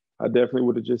is I definitely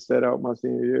would have just set out my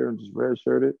senior year and just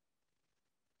redshirted.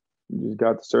 Just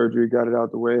got the surgery, got it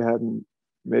out the way, hadn't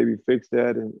maybe fixed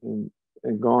that and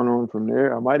gone on from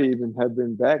there. I might even have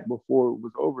been back before it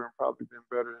was over and probably been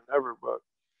better than ever, but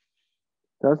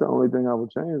that's the only thing I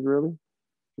would change, really.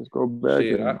 Just go back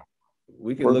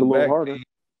we can look back. Harder.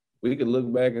 We could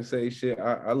look back and say, shit,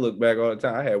 I look back all the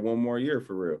time. I had one more year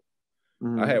for real.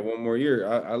 I had one more year.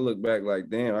 I look back like,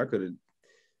 damn, I could have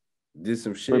did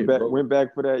some shit. Went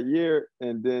back for that year,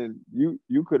 and then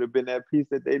you could have been that piece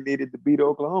that they needed to beat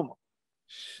Oklahoma.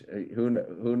 Who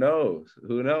knows?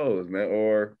 Who knows, man?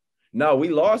 Or no, we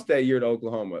lost that year to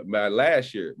Oklahoma. My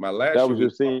last year. That was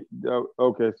your senior.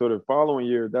 Okay, so the following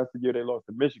year, that's the year they lost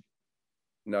to Michigan.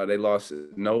 No, they lost.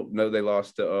 No, they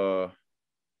lost to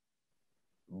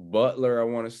Butler, I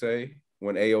want to say,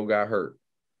 when AO got hurt.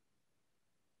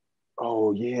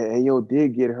 Oh yeah, AO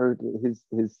did get hurt his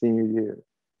senior year.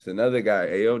 It's another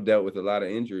guy. AO dealt with a lot of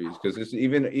injuries because it's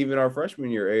even our freshman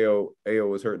year, AO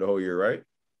was hurt the whole year, right?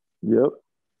 Yep.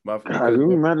 God, can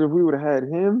you imagine if we would have had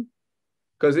him?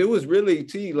 Because it was really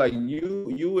like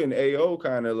you and AO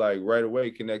kind of like right away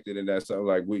connected in that summer.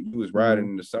 Like you was riding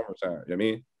in the summertime. You know what I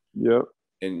mean? Yep.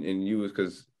 And you was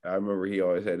because I remember he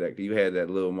always had that. You had that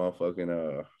little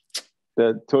motherfucking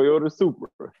that Toyota Supra.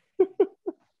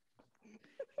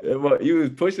 You was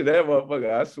pushing that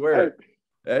motherfucker. I swear,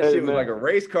 that shit was like a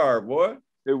race car, boy.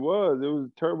 It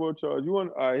was turbocharged. All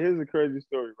right, here's a crazy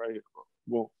story right here, bro.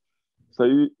 Well,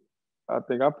 so I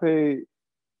think I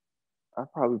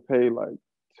probably paid like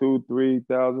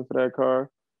 $2,000-3,000 for that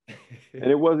car,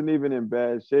 and it wasn't even in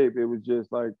bad shape. It was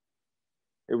just like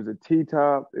it was a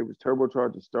T-top. It was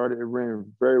turbocharged. It started. It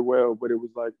ran very well, but it was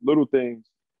like little things,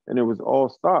 and it was all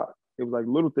stock. It was like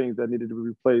little things that needed to be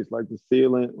replaced, like the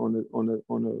sealant on the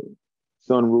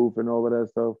sunroof and all of that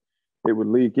stuff. It would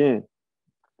leak in.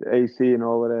 The AC and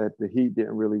all of that. The heat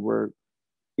didn't really work.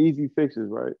 Easy fixes,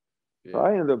 right? Yeah. So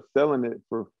I ended up selling it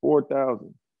for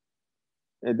 $4,000.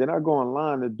 And then I go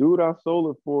online. The dude I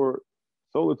sold to for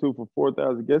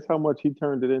 $4,000. Guess how much he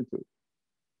turned it into?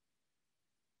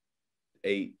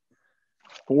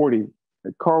 $40.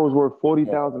 The car was worth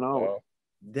 $40,000.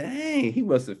 Dang, he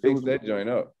must have fixed that joint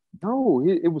up. No,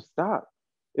 it was stock.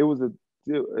 It was a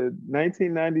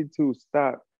 1992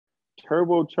 stock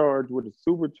turbocharged with a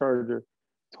supercharger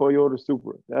Toyota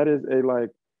Supra.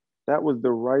 That was the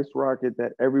rice rocket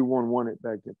that everyone wanted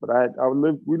back then. But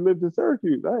we lived in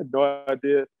Syracuse. I had no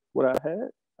idea what I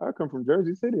had. I come from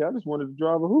Jersey City. I just wanted to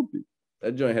drive a hoopty.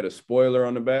 That joint had a spoiler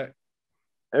on the back.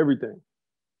 Everything.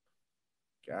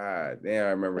 God damn, I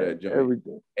remember that joint.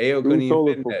 Everything. AO couldn't Dude even sold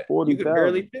fit it in for that. You could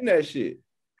barely 40,000. fit in that shit.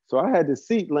 So I had the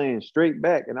seat laying straight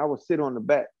back, and I would sit on the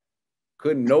back.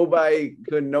 Couldn't nobody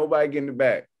get in the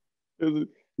back. You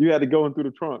had to go in through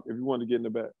the trunk if you wanted to get in the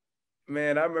back.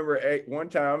 Man, I remember one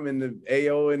time I'm in the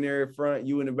AO in there in front,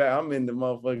 you in the back. I'm in the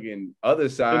motherfucking other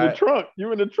side. In the trunk.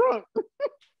 You in the trunk.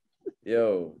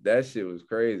 Yo, that shit was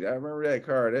crazy. I remember that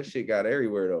car. That shit got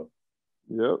everywhere though.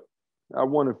 Yep. I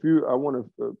won a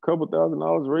couple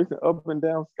 $1,000 racing up and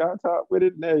down Skytop with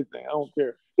it and everything. I don't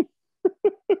care.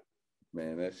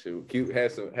 Man, that shit cute.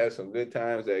 Had some good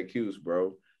times at Cuse,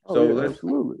 bro. Oh, So yeah,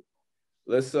 absolutely.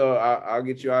 Let's I'll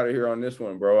get you out of here on this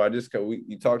one, bro.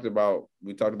 We talked about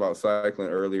cycling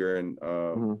earlier in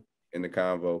the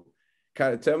convo.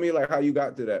 Kind of tell me like how you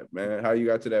got to that, man. How you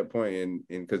got to that point, and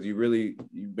because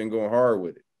you've been going hard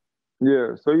with it.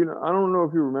 Yeah, so I don't know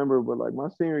if you remember, but like my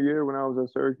senior year when I was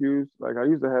at Syracuse, like I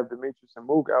used to have Demetrius and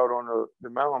Mook out on the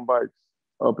mountain bikes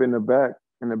up in the back.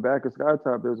 In the back of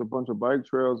Skytop, there's a bunch of bike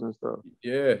trails and stuff.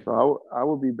 Yeah. So I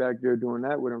would be back there doing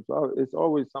that with him. So it's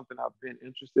always something I've been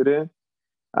interested in.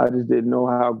 I just didn't know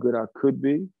how good I could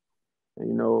be.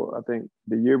 And I think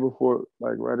the year before,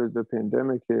 like right as the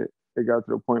pandemic hit, it got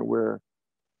to the point where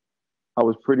I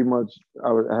had pretty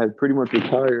much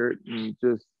retired and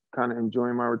just kind of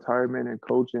enjoying my retirement and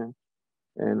coaching.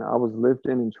 And I was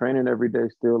lifting and training every day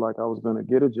still like I was going to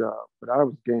get a job, but I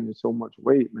was gaining so much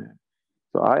weight, man.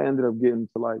 So I ended up getting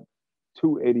to like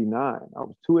 289. I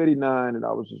was 289 and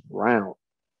I was just round.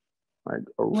 Like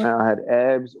around, I had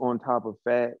abs on top of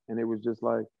fat. And it was just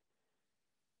like,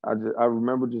 I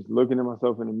remember just looking at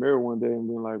myself in the mirror one day and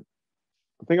being like,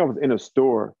 I think I was in a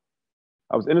store.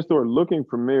 I was in a store looking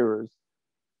for mirrors.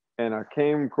 And I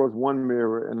came across one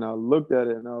mirror and I looked at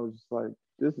it and I was just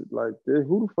like,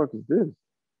 who the fuck is this?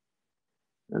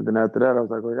 And then after that, I was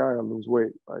like, I gotta lose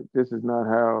weight. Like this is not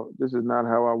how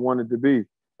I wanted to be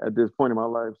at this point in my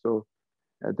life. So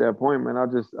at that point, man,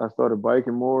 I started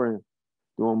biking more and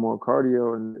doing more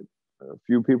cardio, and a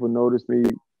few people noticed me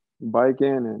biking,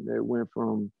 and it went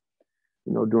from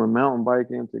doing mountain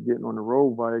biking to getting on the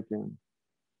road bike, and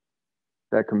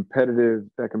that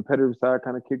competitive side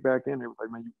kind of kicked back in. It was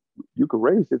like, man, you could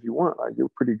race if you want. Like, you're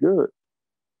pretty good.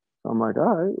 So I'm like,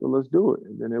 all right, well, let's do it.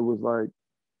 And then it was like,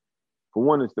 for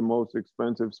one, it's the most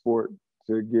expensive sport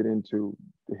to get into,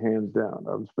 hands down.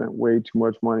 I've spent way too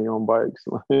much money on bikes.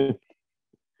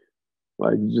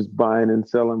 Like just buying and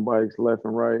selling bikes left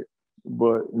and right,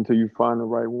 but until you find the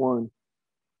right one.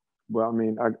 But I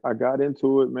mean, I got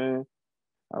into it, man.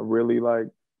 I really like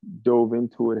dove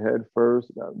into it head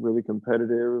first, got really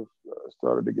competitive,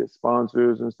 started to get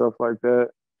sponsors and stuff like that.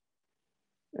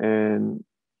 And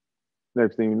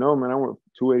next thing you know, man, I went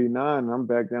 289 and I'm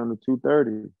back down to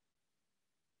 230.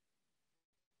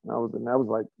 That was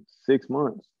like 6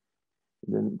 months.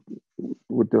 And then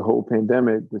with the whole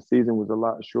pandemic, the season was a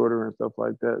lot shorter and stuff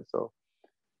like that. So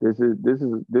this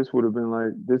would have been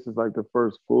like, this is like the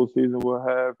first full season we'll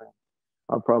have. And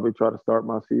I'll probably try to start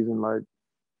my season like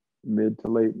mid to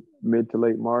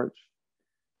late March.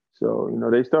 So,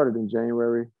 they started in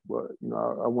January, but,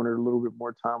 I wanted a little bit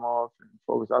more time off and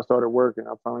focus. I started working.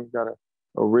 I finally got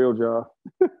a real job.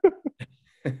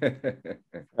 That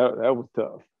was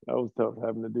tough. That was tough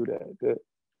having to do that.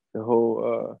 The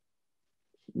whole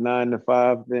 9 to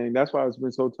 5 thing. That's why it's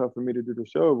been so tough for me to do the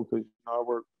show, because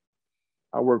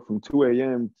I work from 2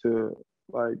 a.m. to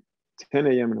like 10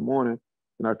 a.m. in the morning,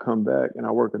 and I come back and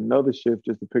I work another shift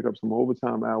just to pick up some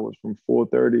overtime hours from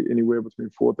 4:30, anywhere between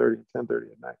 4:30 and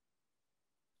 10:30 at night.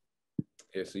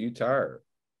 Yeah, so you tired.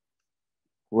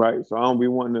 Right. So I don't be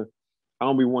wanting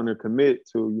to commit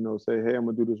to, say, hey, I'm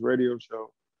gonna do this radio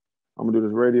show.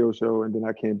 And then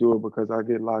I can't do it because I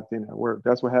get locked in at work.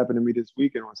 That's what happened to me this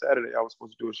weekend on Saturday. I was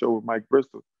supposed to do a show with Mike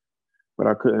Bristol, but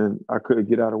I couldn't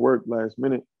get out of work last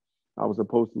minute. I was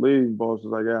supposed to leave. Boss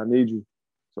was like, yeah, I need you.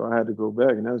 So I had to go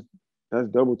back, and that's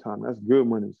double time. That's good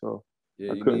money. So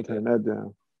yeah, I couldn't turn that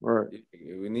down. Right.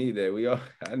 We need that.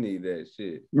 I need that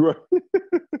shit. Right.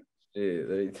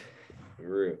 Yeah, for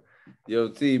real. Yo,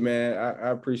 T, man,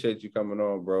 I appreciate you coming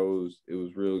on, bro. It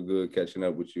was real good catching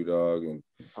up with you, dog. And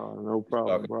no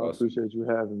problem, bro. I appreciate you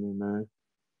having me, man.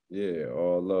 Yeah,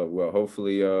 all love. Well,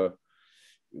 hopefully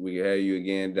we can have you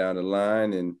again down the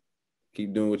line and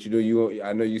keep doing what you do.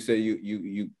 I know you say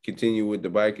you continue with the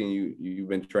biking. You've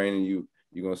been training.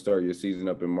 You're gonna start your season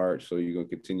up in March, so you're gonna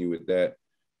continue with that.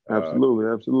 Absolutely.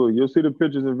 You'll see the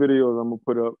pictures and videos I'm gonna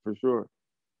put up for sure.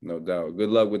 No doubt. Good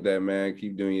luck with that, man.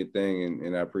 Keep doing your thing,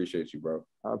 and I appreciate you, bro.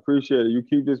 I appreciate it. You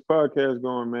keep this podcast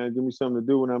going, man. Give me something to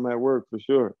do when I'm at work, for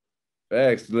sure.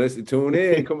 Facts. Listen, tune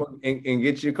in. Come on and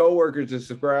get your coworkers to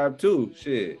subscribe too.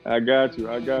 Shit. I got you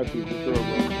for sure,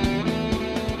 bro.